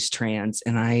why she's trans.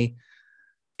 And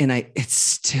it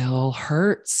still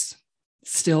hurts.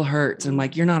 I'm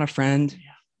like, you're not a friend,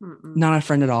 not a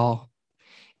friend at all.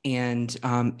 And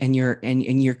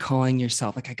you're calling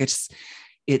yourself, like, I guess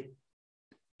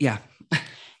yeah.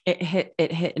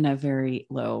 It hit in a very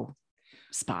low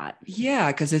spot.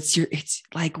 Yeah. Cause it's your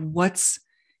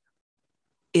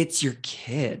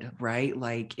kid, right?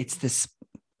 Like it's this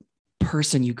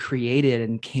person you created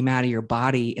and came out of your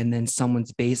body. And then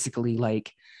someone's basically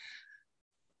like,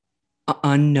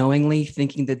 unknowingly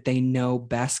thinking that they know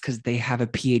best because they have a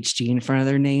PhD in front of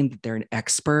their name, that they're an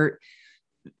expert,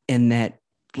 and that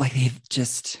like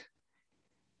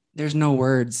there's no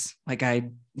words. Like I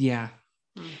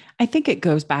think it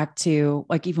goes back to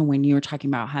like, even when you were talking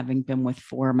about having been with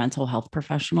 4 mental health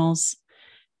professionals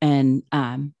and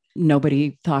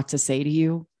nobody thought to say to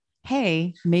you,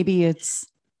 hey, maybe it's,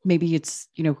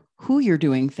 who you're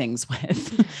doing things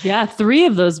with. Yeah. 3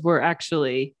 of those were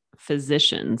actually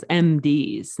physicians,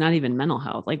 MDs, not even mental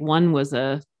health. Like one was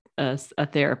a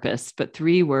therapist, but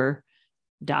 3 were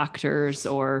doctors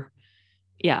or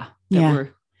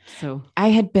were. So I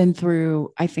had been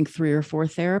through, I think 3 or 4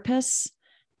 therapists,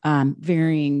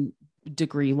 varying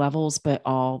degree levels, but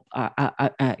all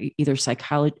either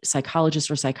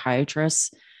psychologists or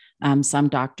psychiatrists, some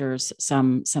doctors,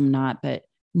 some not, but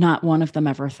not one of them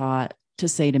ever thought to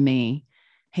say to me,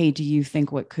 hey, do you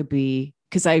think what could be,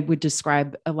 because I would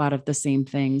describe a lot of the same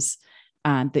things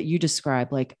that you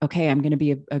describe, like, okay, I'm going to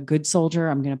be a good soldier.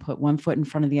 I'm going to put one foot in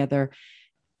front of the other.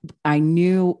 I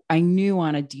knew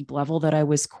on a deep level that I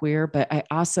was queer, but I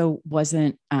also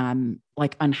wasn't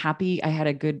like unhappy.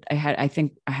 I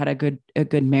think I had a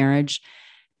good marriage,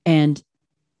 and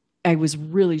I was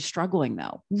really struggling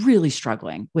though, really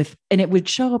struggling with, and it would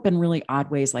show up in really odd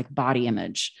ways, like body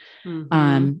image.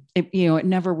 It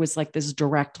never was like this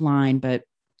direct line, but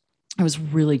I was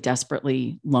really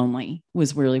desperately lonely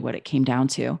was really what it came down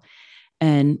to.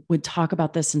 And would talk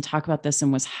about this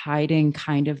and was hiding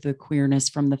kind of the queerness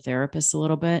from the therapist a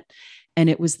little bit. And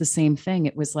it was the same thing.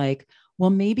 It was like, well,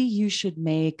 maybe you should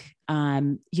make, a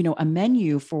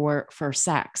menu for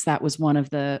sex. That was one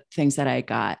of the things that I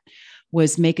got,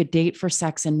 was make a date for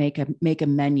sex and make a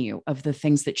menu of the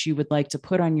things that you would like to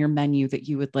put on your menu that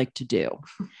you would like to do.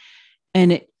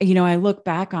 And I look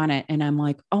back on it and I'm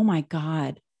like, oh my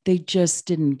God, they just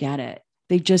didn't get it.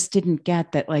 They just didn't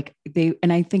get that.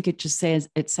 And I think it says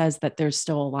that there's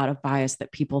still a lot of bias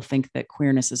that people think that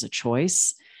queerness is a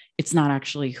choice. It's not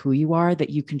actually who you are, that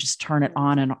you can just turn it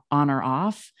on or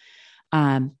off,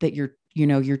 that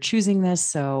you're choosing this.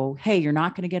 So, hey, you're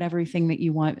not going to get everything that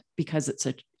you want because it's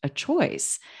a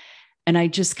choice. And I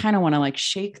just kind of want to like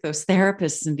shake those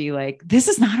therapists and be like, this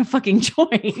is not a fucking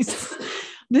choice.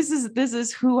 This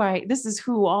is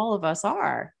who all of us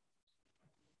are.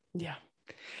 Yeah.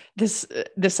 This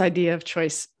idea of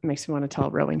choice makes me want to tell a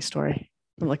rowing story.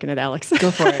 I'm looking at Alex. Go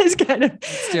for it. It's kind of,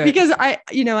 because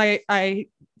I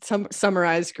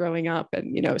summarized growing up,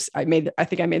 and I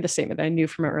think I made the statement that I knew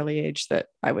from an early age that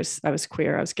I was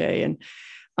queer, I was gay, and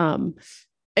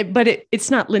but it's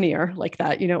not linear like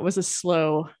that. It was a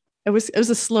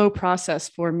slow process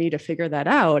for me to figure that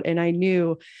out. And I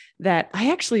knew that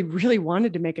I actually really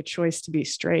wanted to make a choice to be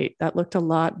straight. That looked a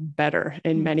lot better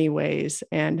in many ways.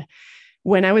 And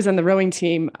when I was on the rowing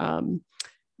team, I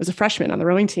was a freshman on the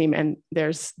rowing team, and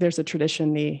there's a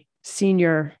tradition, the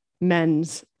senior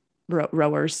men's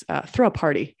rowers throw a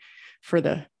party for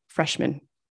the freshman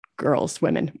girls,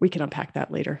 women. We can unpack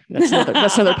that later. That's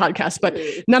another podcast, but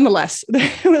nonetheless,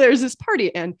 there's this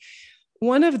party. And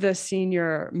one of the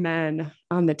senior men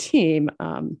on the team,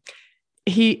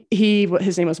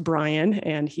 his name was Brian,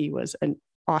 and he was an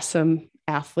awesome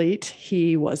athlete.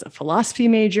 He was a philosophy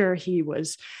major. He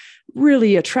was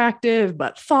really attractive,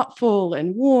 but thoughtful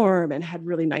and warm, and had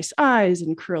really nice eyes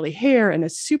and curly hair, and a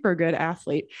super good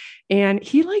athlete. And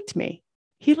he liked me.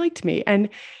 And,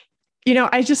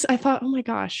 I thought, oh my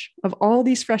gosh, of all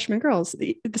these freshman girls,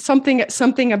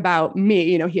 something about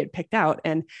me, he had picked out.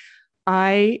 And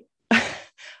I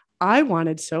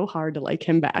wanted so hard to like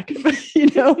him back, because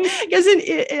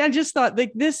I just thought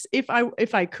like this, if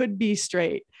I could be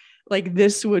straight, like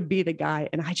this would be the guy.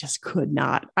 And I just could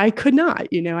not. I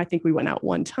think we went out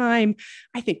one time.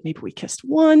 I think maybe we kissed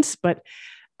once, but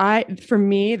for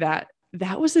me, that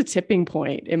was a tipping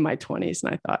point in my 20s.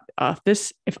 And I thought,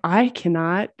 if I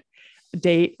cannot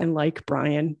date and like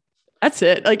Brian, that's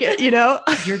it. Like, you're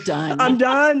done. I'm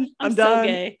done. I'm done. So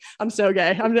gay. I'm so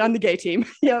gay. I'm on the gay team.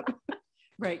 Yep.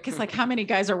 Right. Because like how many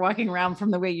guys are walking around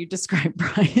from the way you described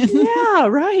Brian? Yeah,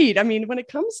 right. I mean, when it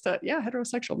comes to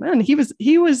heterosexual men,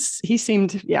 he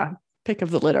seemed pick of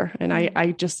the litter. And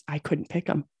I couldn't pick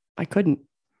him. I couldn't.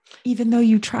 Even though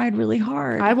you tried really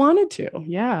hard. I wanted to.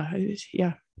 Yeah.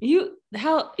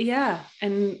 Yeah.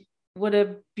 And what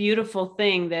a beautiful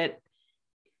thing that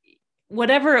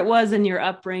whatever it was in your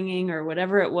upbringing or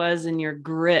whatever it was in your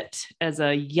grit as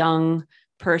a young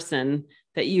person,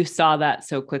 that you saw that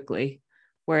so quickly.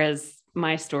 Whereas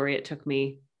my story, it took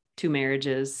me 2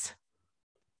 marriages,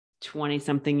 20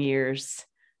 something years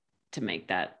to make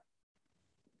that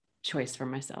choice for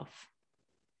myself,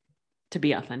 to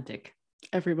be authentic.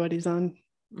 Everybody's on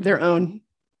their own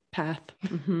path.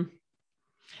 Mm-hmm.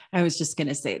 I was just going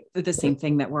to say the same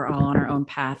thing, that we're all on our own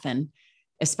path. And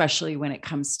especially when it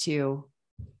comes to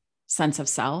sense of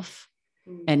self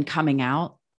and coming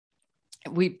out,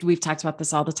 we've talked about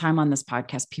this all the time on this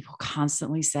podcast. People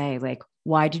constantly say like,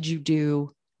 why did you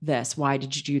do this? Why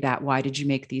did you do that? Why did you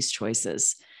make these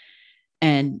choices?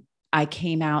 And I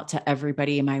came out to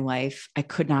everybody in my life. I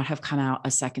could not have come out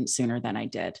a second sooner than I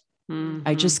did. Mm-hmm.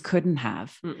 I just couldn't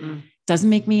have. Mm-mm. Doesn't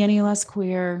make me any less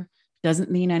queer.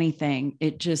 Doesn't mean anything.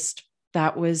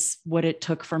 That was what it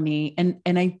took for me. And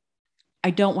I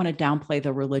don't want to downplay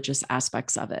the religious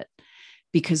aspects of it,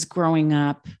 because growing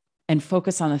up and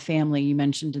focus on the family you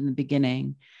mentioned in the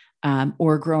beginning,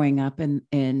 or growing up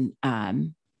in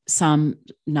some,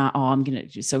 not all, I'm going to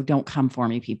do, so don't come for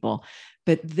me, people,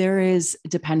 but there is,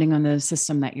 depending on the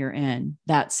system that you're in,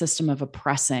 that system of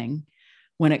oppressing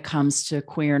when it comes to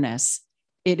queerness,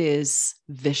 it is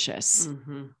vicious.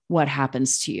 Mm-hmm. What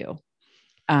happens to you?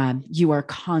 You are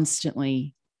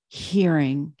constantly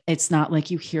hearing, it's not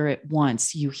like you hear it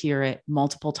once, you hear it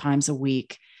multiple times a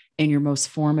week in your most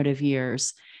formative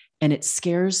years. And it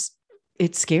scares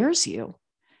you.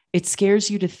 it scares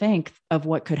you to think of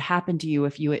what could happen to you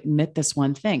if you admit this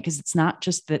one thing. Because it's not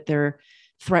just that they're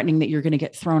threatening that you're going to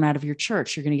get thrown out of your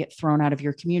church, you're going to get thrown out of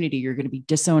your community, you're going to be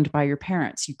disowned by your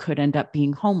parents, you could end up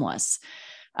being homeless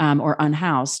or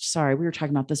unhoused. Sorry, we were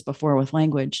talking about this before with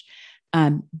language.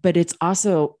 But it's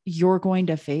also, you're going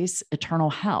to face eternal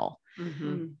hell.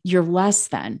 Mm-hmm. You're less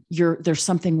than, there's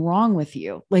something wrong with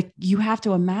you. Like, you have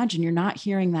to imagine you're not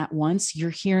hearing that once, you're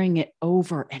hearing it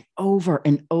over and over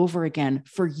and over again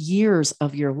for years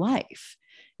of your life.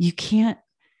 You can't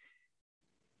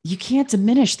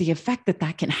diminish the effect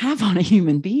that can have on a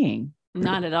human being.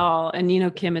 Not at all.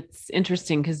 And, Kim, it's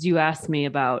interesting because you asked me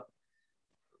about,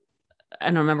 I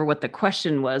don't remember what the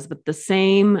question was, but the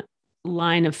same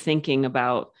line of thinking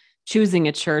about choosing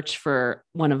a church for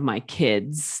one of my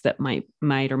kids that might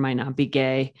or might not be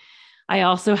gay. I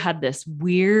also had this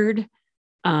weird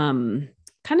kind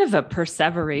of a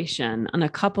perseveration on a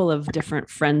couple of different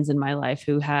friends in my life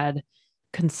who had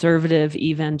conservative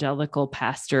evangelical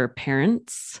pastor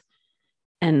parents,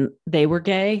 and they were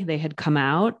gay. They had come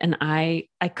out, and I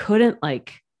couldn't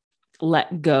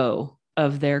let go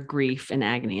of their grief and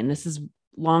agony. And this is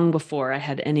long before I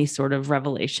had any sort of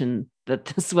revelation that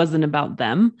this wasn't about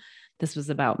them. This was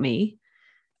about me.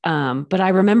 But I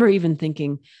remember even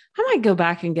thinking, I might go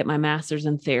back and get my master's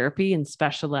in therapy and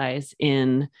specialize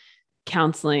in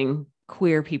counseling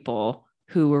queer people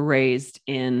who were raised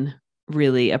in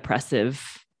really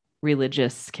oppressive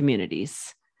religious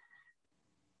communities.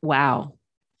 Wow.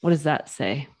 What does that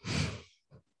say?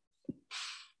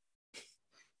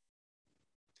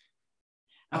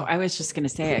 Oh, I was just going to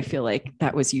say, I feel like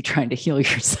that was you trying to heal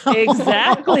yourself.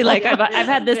 Exactly. Like I've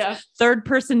had this third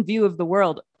person view of the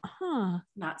world.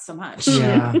 Not so much.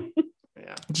 Yeah.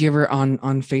 Do you ever on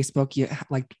Facebook, you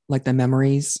like the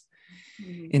memories?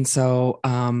 Mm-hmm. And so,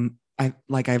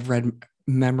 I've read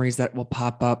memories that will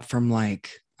pop up from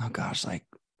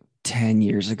 10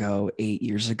 years ago, 8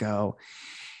 years ago.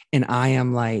 And I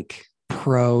am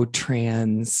pro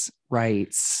trans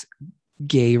rights,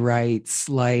 gay rights,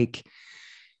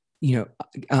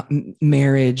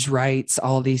 marriage rights,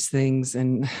 all these things.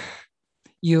 And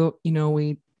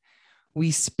we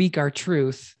speak our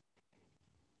truth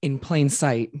in plain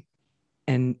sight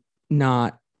and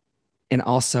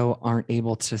also aren't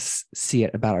able to see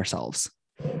it about ourselves.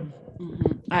 Mm-hmm.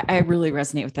 I really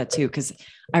resonate with that too, because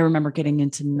I remember getting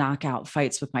into knockout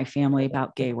fights with my family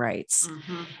about gay rights.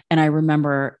 Mm-hmm. And I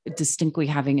remember distinctly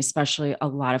having especially a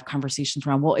lot of conversations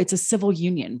around, well, it's a civil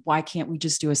union. Why can't we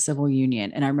just do a civil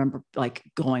union? And I remember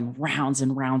going rounds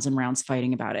and rounds and rounds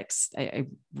fighting about it. I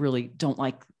really don't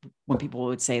like when people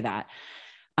would say that.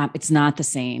 It's not the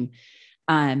same.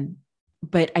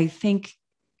 But I think,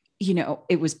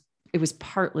 it was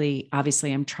partly,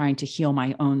 obviously, I'm trying to heal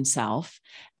my own self.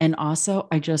 And also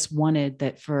I just wanted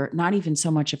that for not even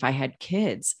so much if I had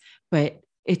kids, but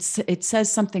it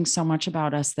says something so much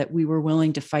about us that we were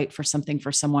willing to fight for something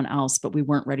for someone else, but we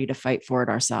weren't ready to fight for it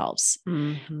ourselves.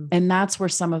 Mm-hmm. And that's where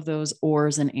some of those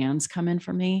ors and ands come in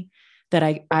for me,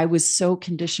 that I was so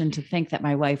conditioned to think that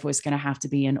my life was going to have to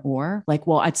be an or,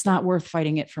 well, it's not worth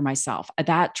fighting it for myself.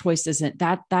 That choice isn't,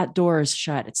 that door is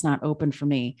shut. It's not open for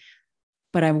me.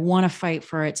 But I want to fight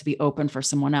for it to be open for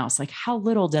someone else. How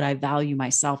little did I value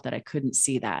myself that I couldn't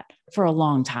see that for a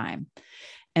long time?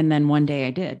 And then one day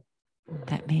I did.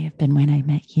 That may have been when I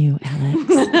met you,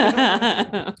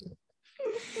 Alex.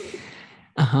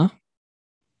 Uh-huh.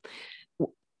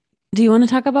 Do you want to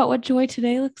talk about what joy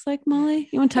today looks like, Molly?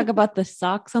 You want to talk about the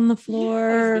socks on the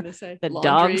floor, the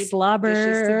laundry, dog slobber,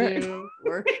 dishes to do,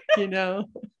 work,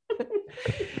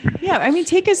 Yeah. I mean,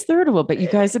 take us through it a little bit. You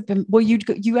guys have been, well,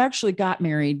 you actually got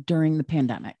married during the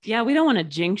pandemic. Yeah. We don't want to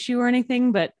jinx you or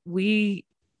anything, but when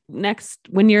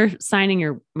you're signing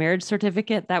your marriage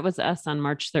certificate, that was us on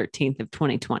March 13th of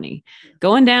 2020,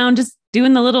 going down, just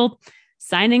doing the little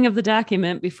signing of the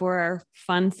document before our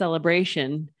fun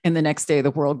celebration. And the next day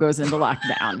the world goes into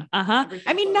lockdown. Uh-huh.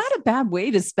 I mean, not a bad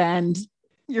way to spend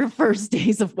your first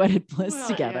days of wedded bliss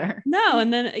together. Yeah. No.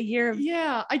 And then a year of,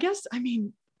 I guess,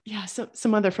 so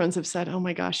some other friends have said, oh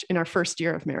my gosh, in our first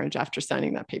year of marriage, after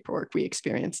signing that paperwork, we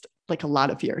experienced a lot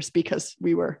of years because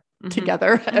we were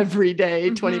together every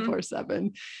day,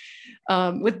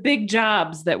 24/7. With big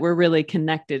jobs that were really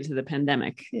connected to the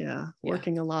pandemic. Yeah.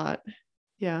 Working a lot.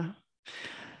 Yeah.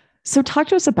 So talk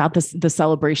to us about the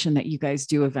celebration that you guys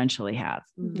do eventually have,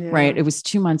 right? It was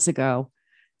 2 months ago.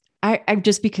 I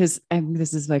just because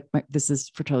this is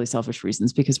for totally selfish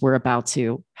reasons, because we're about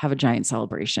to have a giant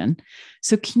celebration.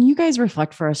 So can you guys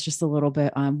reflect for us just a little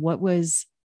bit on what was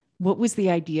the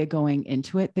idea going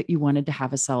into it that you wanted to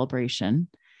have a celebration,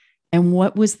 and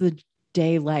what was the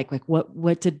day like?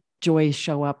 What did joy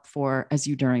show up for as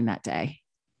you during that day?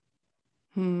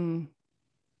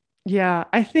 Yeah,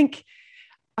 I think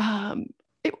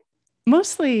it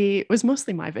was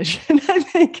mostly my vision. I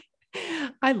think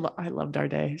I loved our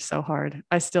day so hard.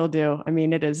 I still do. I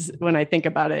mean, it is, when I think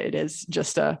about it, it is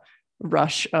just a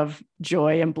rush of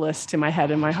joy and bliss to my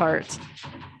head and my heart.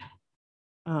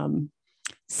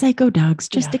 Psycho dogs,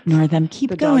 just ignore them.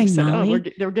 Keep going, said,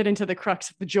 Molly. We're getting to the crux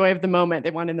of the joy of the moment.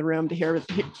 They want in the room to hear.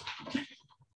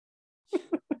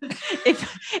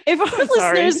 If our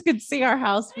listeners could see our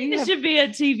house, it should be a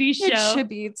TV show. It should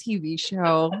be a TV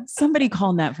show. Somebody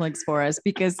call Netflix for us,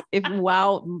 because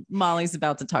while Molly's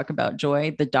about to talk about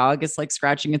joy, the dog is like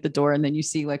scratching at the door, and then you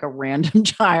see like a random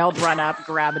child run up,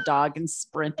 grab a dog, and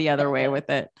sprint the other way with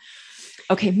it.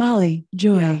 Okay, Molly,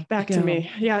 joy. Yeah, back to me.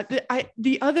 Yeah,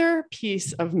 the other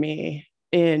piece of me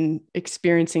in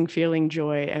experiencing feeling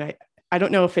joy, and I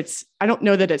don't know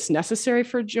that it's necessary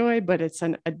for joy, but it's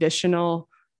an additional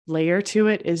layer to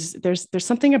it, is there's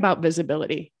something about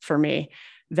visibility for me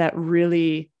that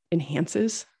really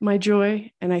enhances my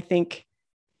joy. And I think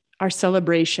our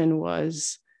celebration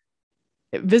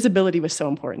visibility was so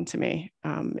important to me.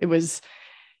 It was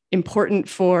important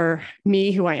for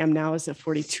me, who I am now as a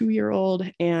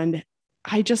 42-year-old. And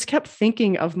I just kept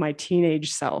thinking of my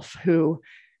teenage self, who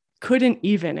couldn't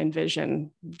even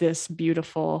envision this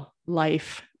beautiful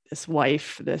life, this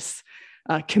wife, this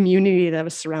community that I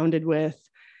was surrounded with.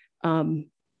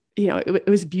 It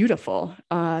was beautiful.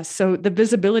 So the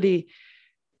visibility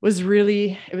was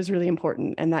really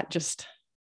important. And that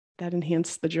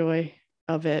enhanced the joy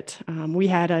of it. We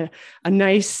had a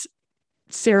nice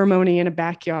ceremony in a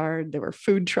backyard. There were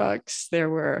food trucks. There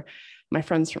were my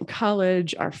friends from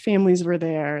college. Our families were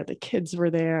there. The kids were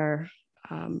there.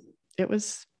 It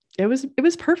was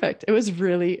perfect. It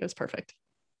was perfect.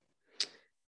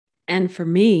 And for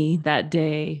me, that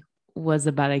day was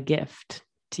about a gift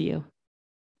to you,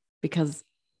 because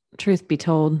truth be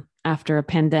told, after a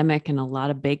pandemic and a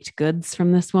lot of baked goods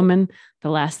from this woman, the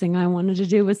last thing I wanted to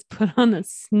do was put on a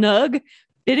snug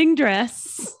fitting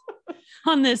dress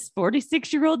on this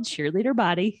 46-year-old cheerleader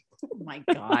body. Oh my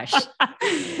gosh.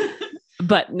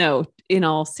 But no, in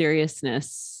all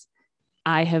seriousness,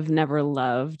 I have never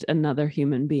loved another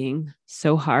human being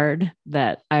so hard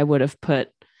that I would have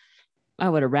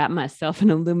wrapped myself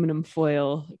in aluminum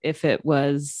foil if it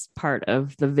was part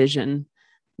of the vision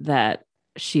that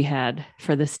she had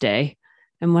for this day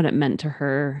and what it meant to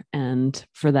her, and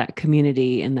for that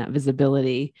community and that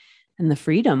visibility and the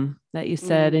freedom that you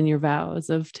said in your vows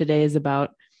of today is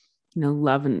about,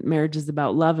 love, and marriage is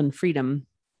about love and freedom.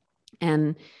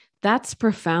 And that's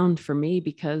profound for me,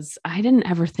 because I didn't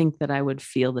ever think that I would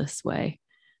feel this way.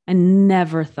 I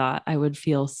never thought I would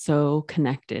feel so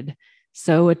connected,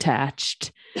 so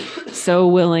attached, so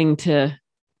willing to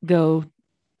go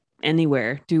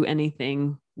anywhere, do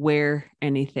anything, wear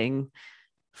anything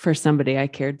for somebody I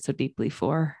cared so deeply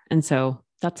for. And so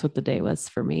that's what the day was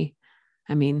for me.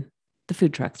 I mean, the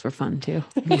food trucks were fun too.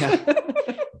 Yeah.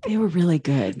 They were really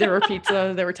good. There were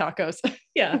pizza, there were tacos.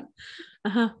 Yeah.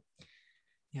 Uh-huh.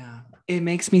 Yeah. It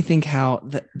makes me think how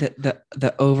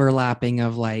the overlapping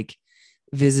of like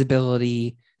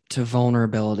visibility to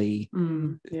vulnerability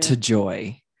to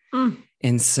joy.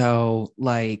 And so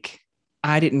like,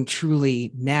 I don't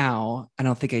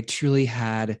think I truly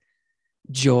had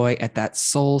joy at that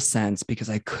soul sense, because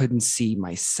I couldn't see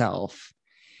myself.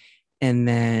 And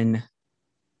then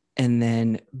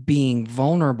being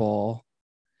vulnerable,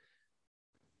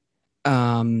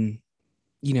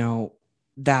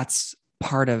 that's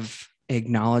part of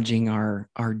acknowledging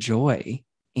our joy.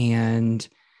 And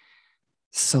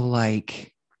so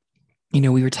like,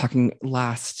 we were talking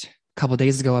last couple of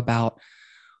days ago about,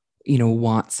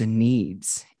 wants and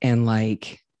needs. And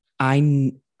like, I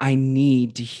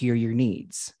need to hear your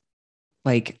needs.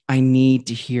 Like, I need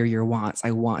to hear your wants.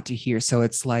 I want to hear. So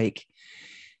it's like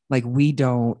we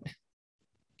don't,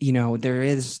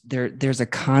 there's a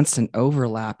constant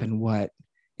overlap in what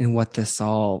this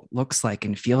all looks like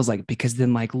and feels like, because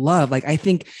then like love, like I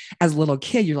think as a little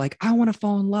kid, you're like, I want to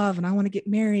fall in love and I want to get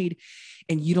married.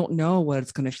 And you don't know what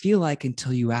it's going to feel like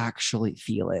until you actually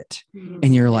feel it. Mm-hmm.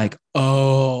 And you're like,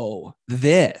 oh,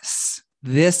 this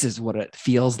is what it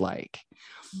feels like.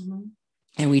 Mm-hmm.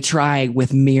 And we try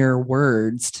with mere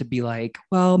words to be like,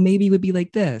 well, maybe it would be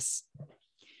like this.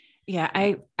 Yeah,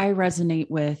 I resonate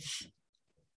with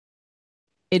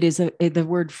it. Is the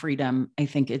word freedom. I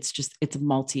think it's a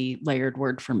multi-layered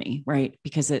word for me, right?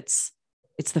 Because it's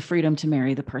the freedom to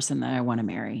marry the person that I want to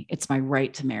marry. It's my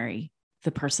right to marry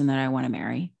the person that I want to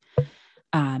marry.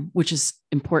 which is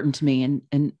important to me.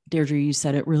 And Deirdre, you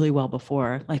said it really well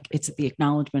before, like it's the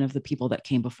acknowledgement of the people that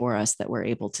came before us that we're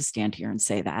able to stand here and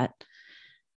say that.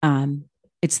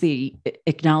 It's the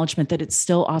acknowledgement that it's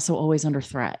still also always under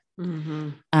threat.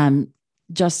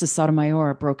 Justice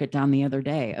Sotomayor broke it down the other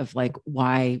day of like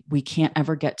why we can't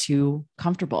ever get too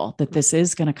comfortable that this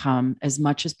is going to come, as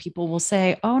much as people will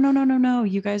say, oh, no,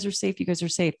 you guys are safe. You guys are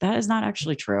safe. That is not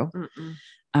actually true.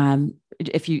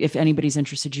 If anybody's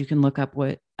interested, you can look up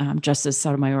what Justice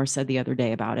Sotomayor said the other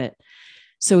day about it.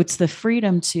 So it's the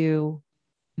freedom to,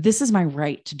 this is my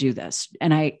right to do this.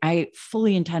 And I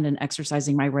fully intend on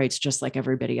exercising my rights just like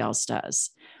everybody else does.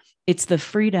 It's the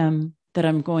freedom that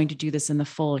I'm going to do this in the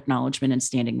full acknowledgement and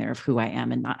standing there of who I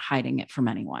am and not hiding it from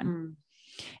anyone.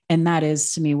 And that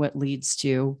is, to me, what leads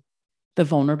to the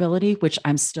vulnerability, which I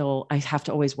have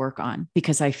to always work on,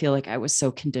 because I feel like I was so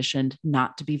conditioned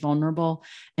not to be vulnerable.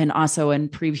 And also in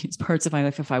previous parts of my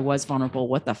life, if I was vulnerable,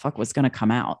 what the fuck was going to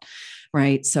come out?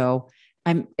 Right. So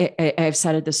I've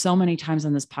said it so many times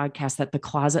on this podcast that the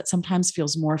closet sometimes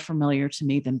feels more familiar to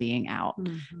me than being out.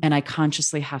 And I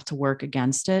consciously have to work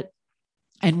against it.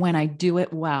 And when I do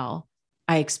it well,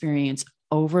 I experience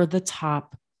over the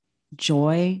top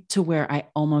joy to where I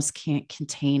almost can't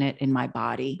contain it in my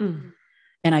body.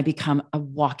 And I become a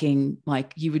walking,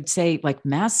 like you would say, like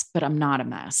mess, but I'm not a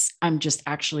mess. I'm just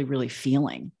actually really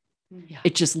feeling.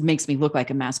 It just makes me look like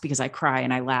a mess because I cry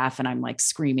and I laugh and I'm like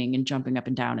screaming and jumping up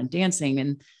and down and dancing.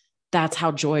 And that's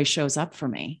how joy shows up for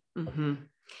me.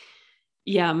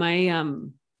 Yeah.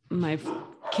 My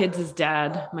kids'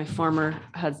 dad, my former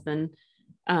husband,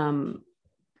 the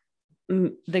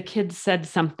kids said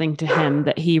something to him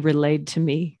that he relayed to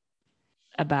me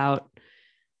about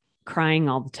crying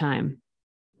all the time.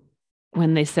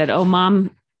 When they said, oh,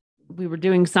 mom, we were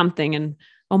doing something and,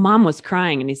 oh, mom was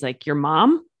crying. And he's like, your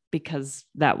mom? Because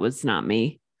that was not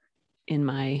me in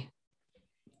my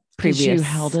previous. You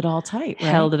held it all tight,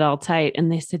 right? Held it all tight. And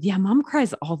they said, yeah, mom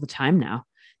cries all the time now.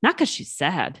 Not because she's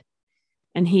sad.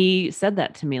 And he said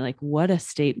that to me, like, what a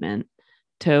statement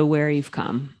to where you've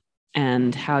come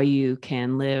and how you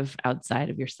can live outside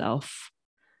of yourself,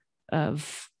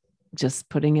 of just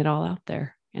putting it all out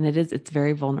there. And it's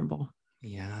very vulnerable.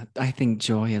 Yeah. I think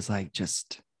joy is like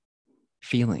just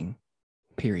feeling,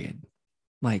 period.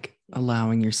 Like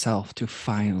allowing yourself to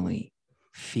finally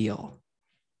feel.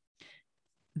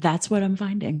 That's what I'm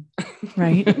finding,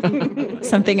 right?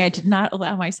 Something I did not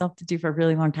allow myself to do for a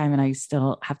really long time. And I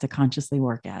still have to consciously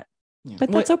work at. Yeah.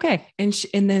 But that's okay. And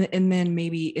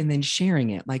then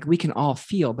sharing it, like we can all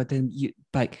feel, but then you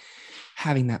like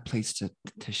having that place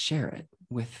to share it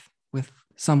with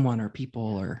someone or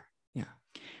people or yeah.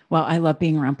 Well, I love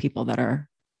being around people that are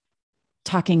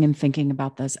talking and thinking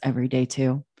about this every day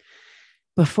too.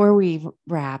 Before we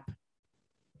wrap,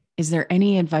 is there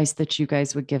any advice that you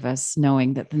guys would give us,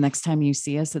 knowing that the next time you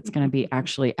see us, it's going to be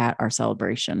actually at our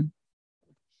celebration?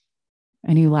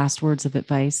 Any last words of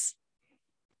advice?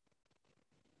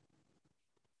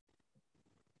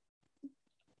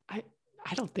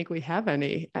 I don't think we have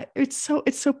any. It's so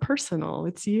personal.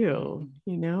 It's you,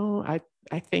 I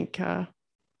think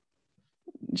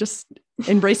just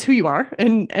embrace who you are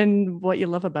and what you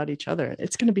love about each other.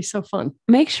 It's going to be so fun.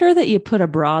 Make sure that you put a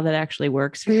bra that actually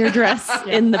works for your dress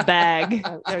in the bag.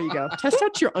 There you go. Test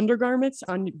out your undergarments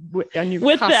on your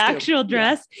with costume. The actual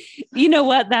dress. Yeah. You know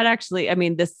what? That actually,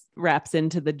 this wraps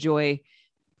into the joy.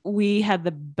 We had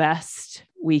the best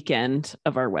weekend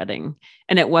of our wedding,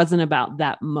 and it wasn't about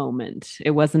that moment.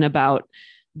 It wasn't about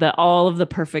all of the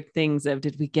perfect things of,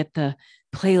 did we get the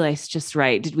play lace just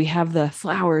right? Did we have the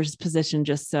flowers positioned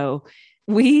just so?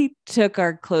 We took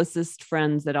our closest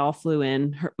friends that all flew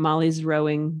in, Molly's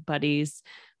rowing buddies,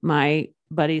 my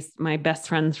best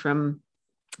friends from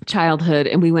childhood.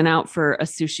 And we went out for a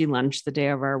sushi lunch the day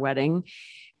of our wedding.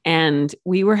 And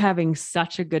we were having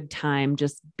such a good time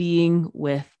just being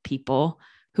with people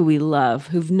who we love,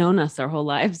 who've known us our whole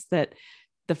lives, that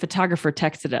the photographer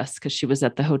texted us because she was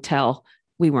at the hotel.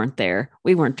 We weren't there.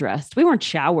 We weren't dressed. We weren't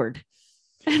showered.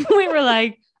 And we were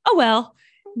like, oh, well.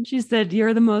 And she said,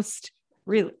 you're the most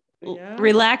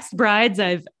relaxed brides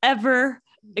I've ever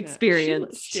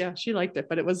experienced. She liked it,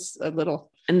 but it was a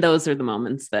little. And those are the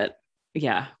moments that,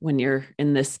 when you're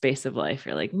in this space of life,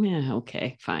 you're like,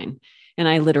 okay, fine. And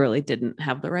I literally didn't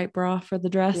have the right bra for the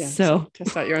dress. So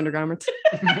test out your undergarments.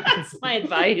 That's my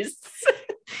advice.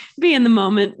 Be in the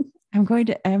moment. I'm going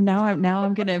to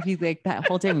be like that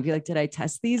whole time and be like, did I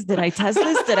test these? Did I test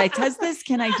this? Did I test this?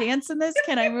 Can I dance in this?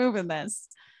 Can I move in this?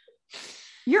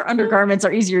 Your undergarments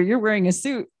are easier. You're wearing a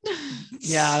suit.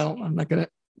 Yeah. I'm not going to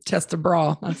test a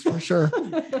bra. That's for sure.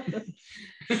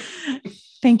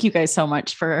 Thank you guys so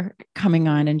much for coming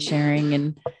on and sharing.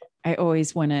 And I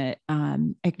always want to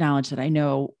acknowledge that I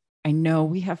know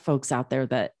we have folks out there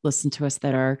that listen to us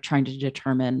that are trying to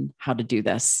determine how to do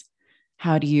this.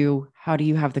 How do you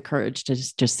have the courage to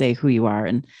just say who you are?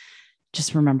 And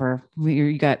just remember,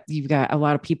 you've got a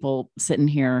lot of people sitting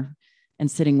here and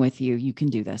sitting with you. You can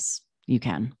do this. You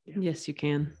can. Yes, you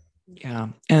can. Yeah.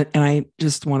 And I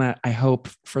just I hope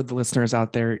for the listeners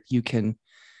out there, you can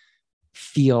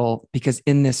feel, because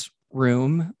in this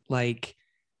room, like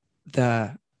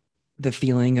the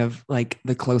feeling of like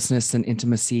the closeness and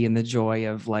intimacy and the joy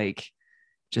of like,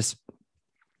 just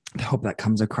I hope that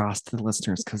comes across to the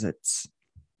listeners, because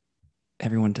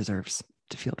everyone deserves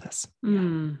to feel this.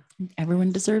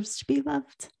 Everyone deserves to be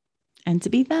loved and to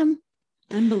be them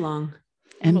and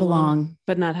belong,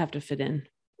 but not have to fit in.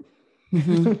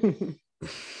 Mm-hmm.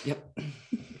 Yep.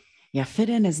 Yeah. Fit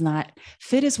is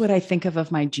what I think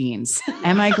of my jeans.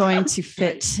 Am I going to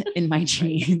fit in my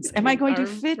jeans? Am I going to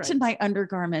fit in my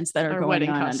undergarments that are going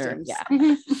on costumes. under?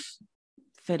 Yeah.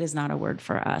 Fit is not a word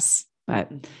for us,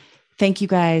 but thank you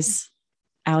guys.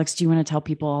 Alex, do you want to tell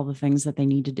people all the things that they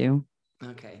need to do?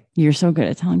 Okay. You're so good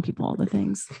at telling people all the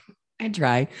things. I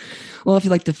try. Well, if you'd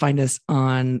like to find us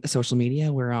on social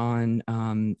media, we're on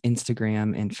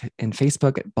Instagram and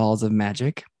Facebook at Balls of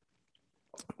Magic.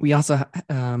 We also,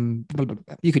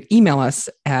 you could email us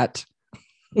at,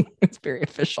 it's very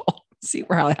official. See,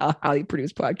 we're how you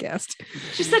produce podcast.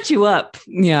 She set you up.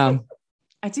 Yeah.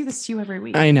 I do this to you every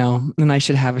week. I know. And I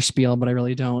should have a spiel, but I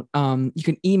really don't. You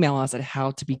can email us at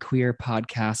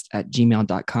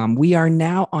howtobequeerpodcast@gmail.com. We are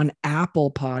now on Apple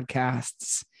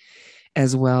Podcasts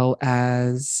as well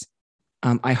as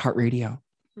iHeartRadio.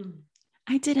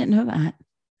 I didn't know that.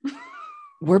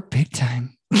 We're big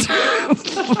time.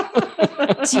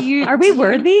 Are we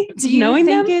worthy? Do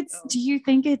you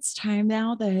think it's time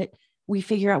now that we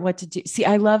figure out what to do? See,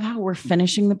 I love how we're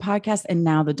finishing the podcast and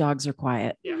now the dogs are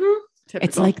quiet. Yeah.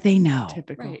 It's like they know.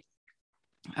 Typical. Right.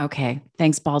 Okay.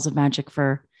 Thanks, Balls of Magic,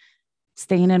 for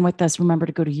staying in with us. Remember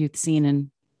to go to Youth Scene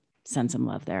and send some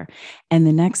love there. And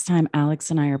the next time Alex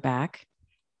and I are back,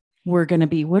 we're going to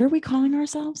be, what are we calling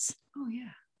ourselves? Oh,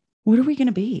 yeah. What are we going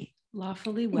to be?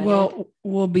 Lawfully wedded. Well,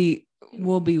 we'll be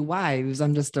wives.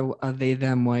 I'm just a they,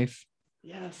 them wife.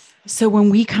 Yes. So when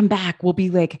we come back, we'll be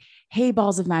like, hey,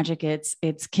 Balls of Magic, it's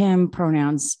Kim,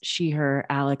 pronouns she, her,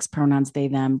 Alex, pronouns they,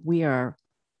 them. We are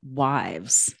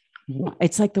wives.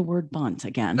 It's like the word bunt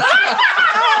again.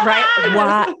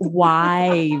 Right?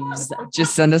 Wives.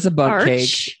 Just send us a bunt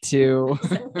cake to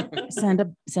send a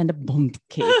bunt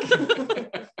cake.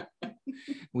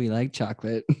 We like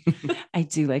chocolate. I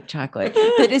do like chocolate.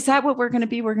 But is that what we're going to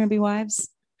be? We're going to be wives?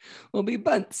 We'll be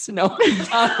bunts. No.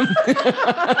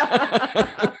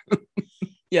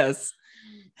 Yes.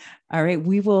 All right.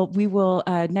 We will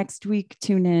next week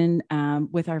tune in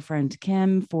with our friend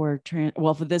Kim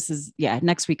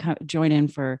next week, join in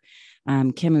for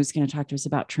Kim, who's going to talk to us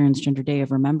about Transgender Day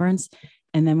of Remembrance.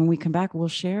 And then when we come back, we'll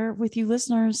share with you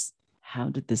listeners, how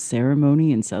did the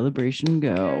ceremony and celebration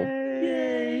go?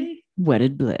 Yay.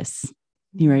 Wedded bliss.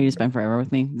 You ready to spend forever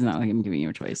with me? It's not like I'm giving you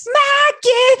a choice. My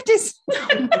gift is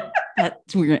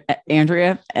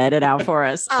Andrea, edit out for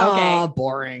us. Okay. Oh,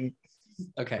 boring.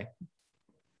 Okay.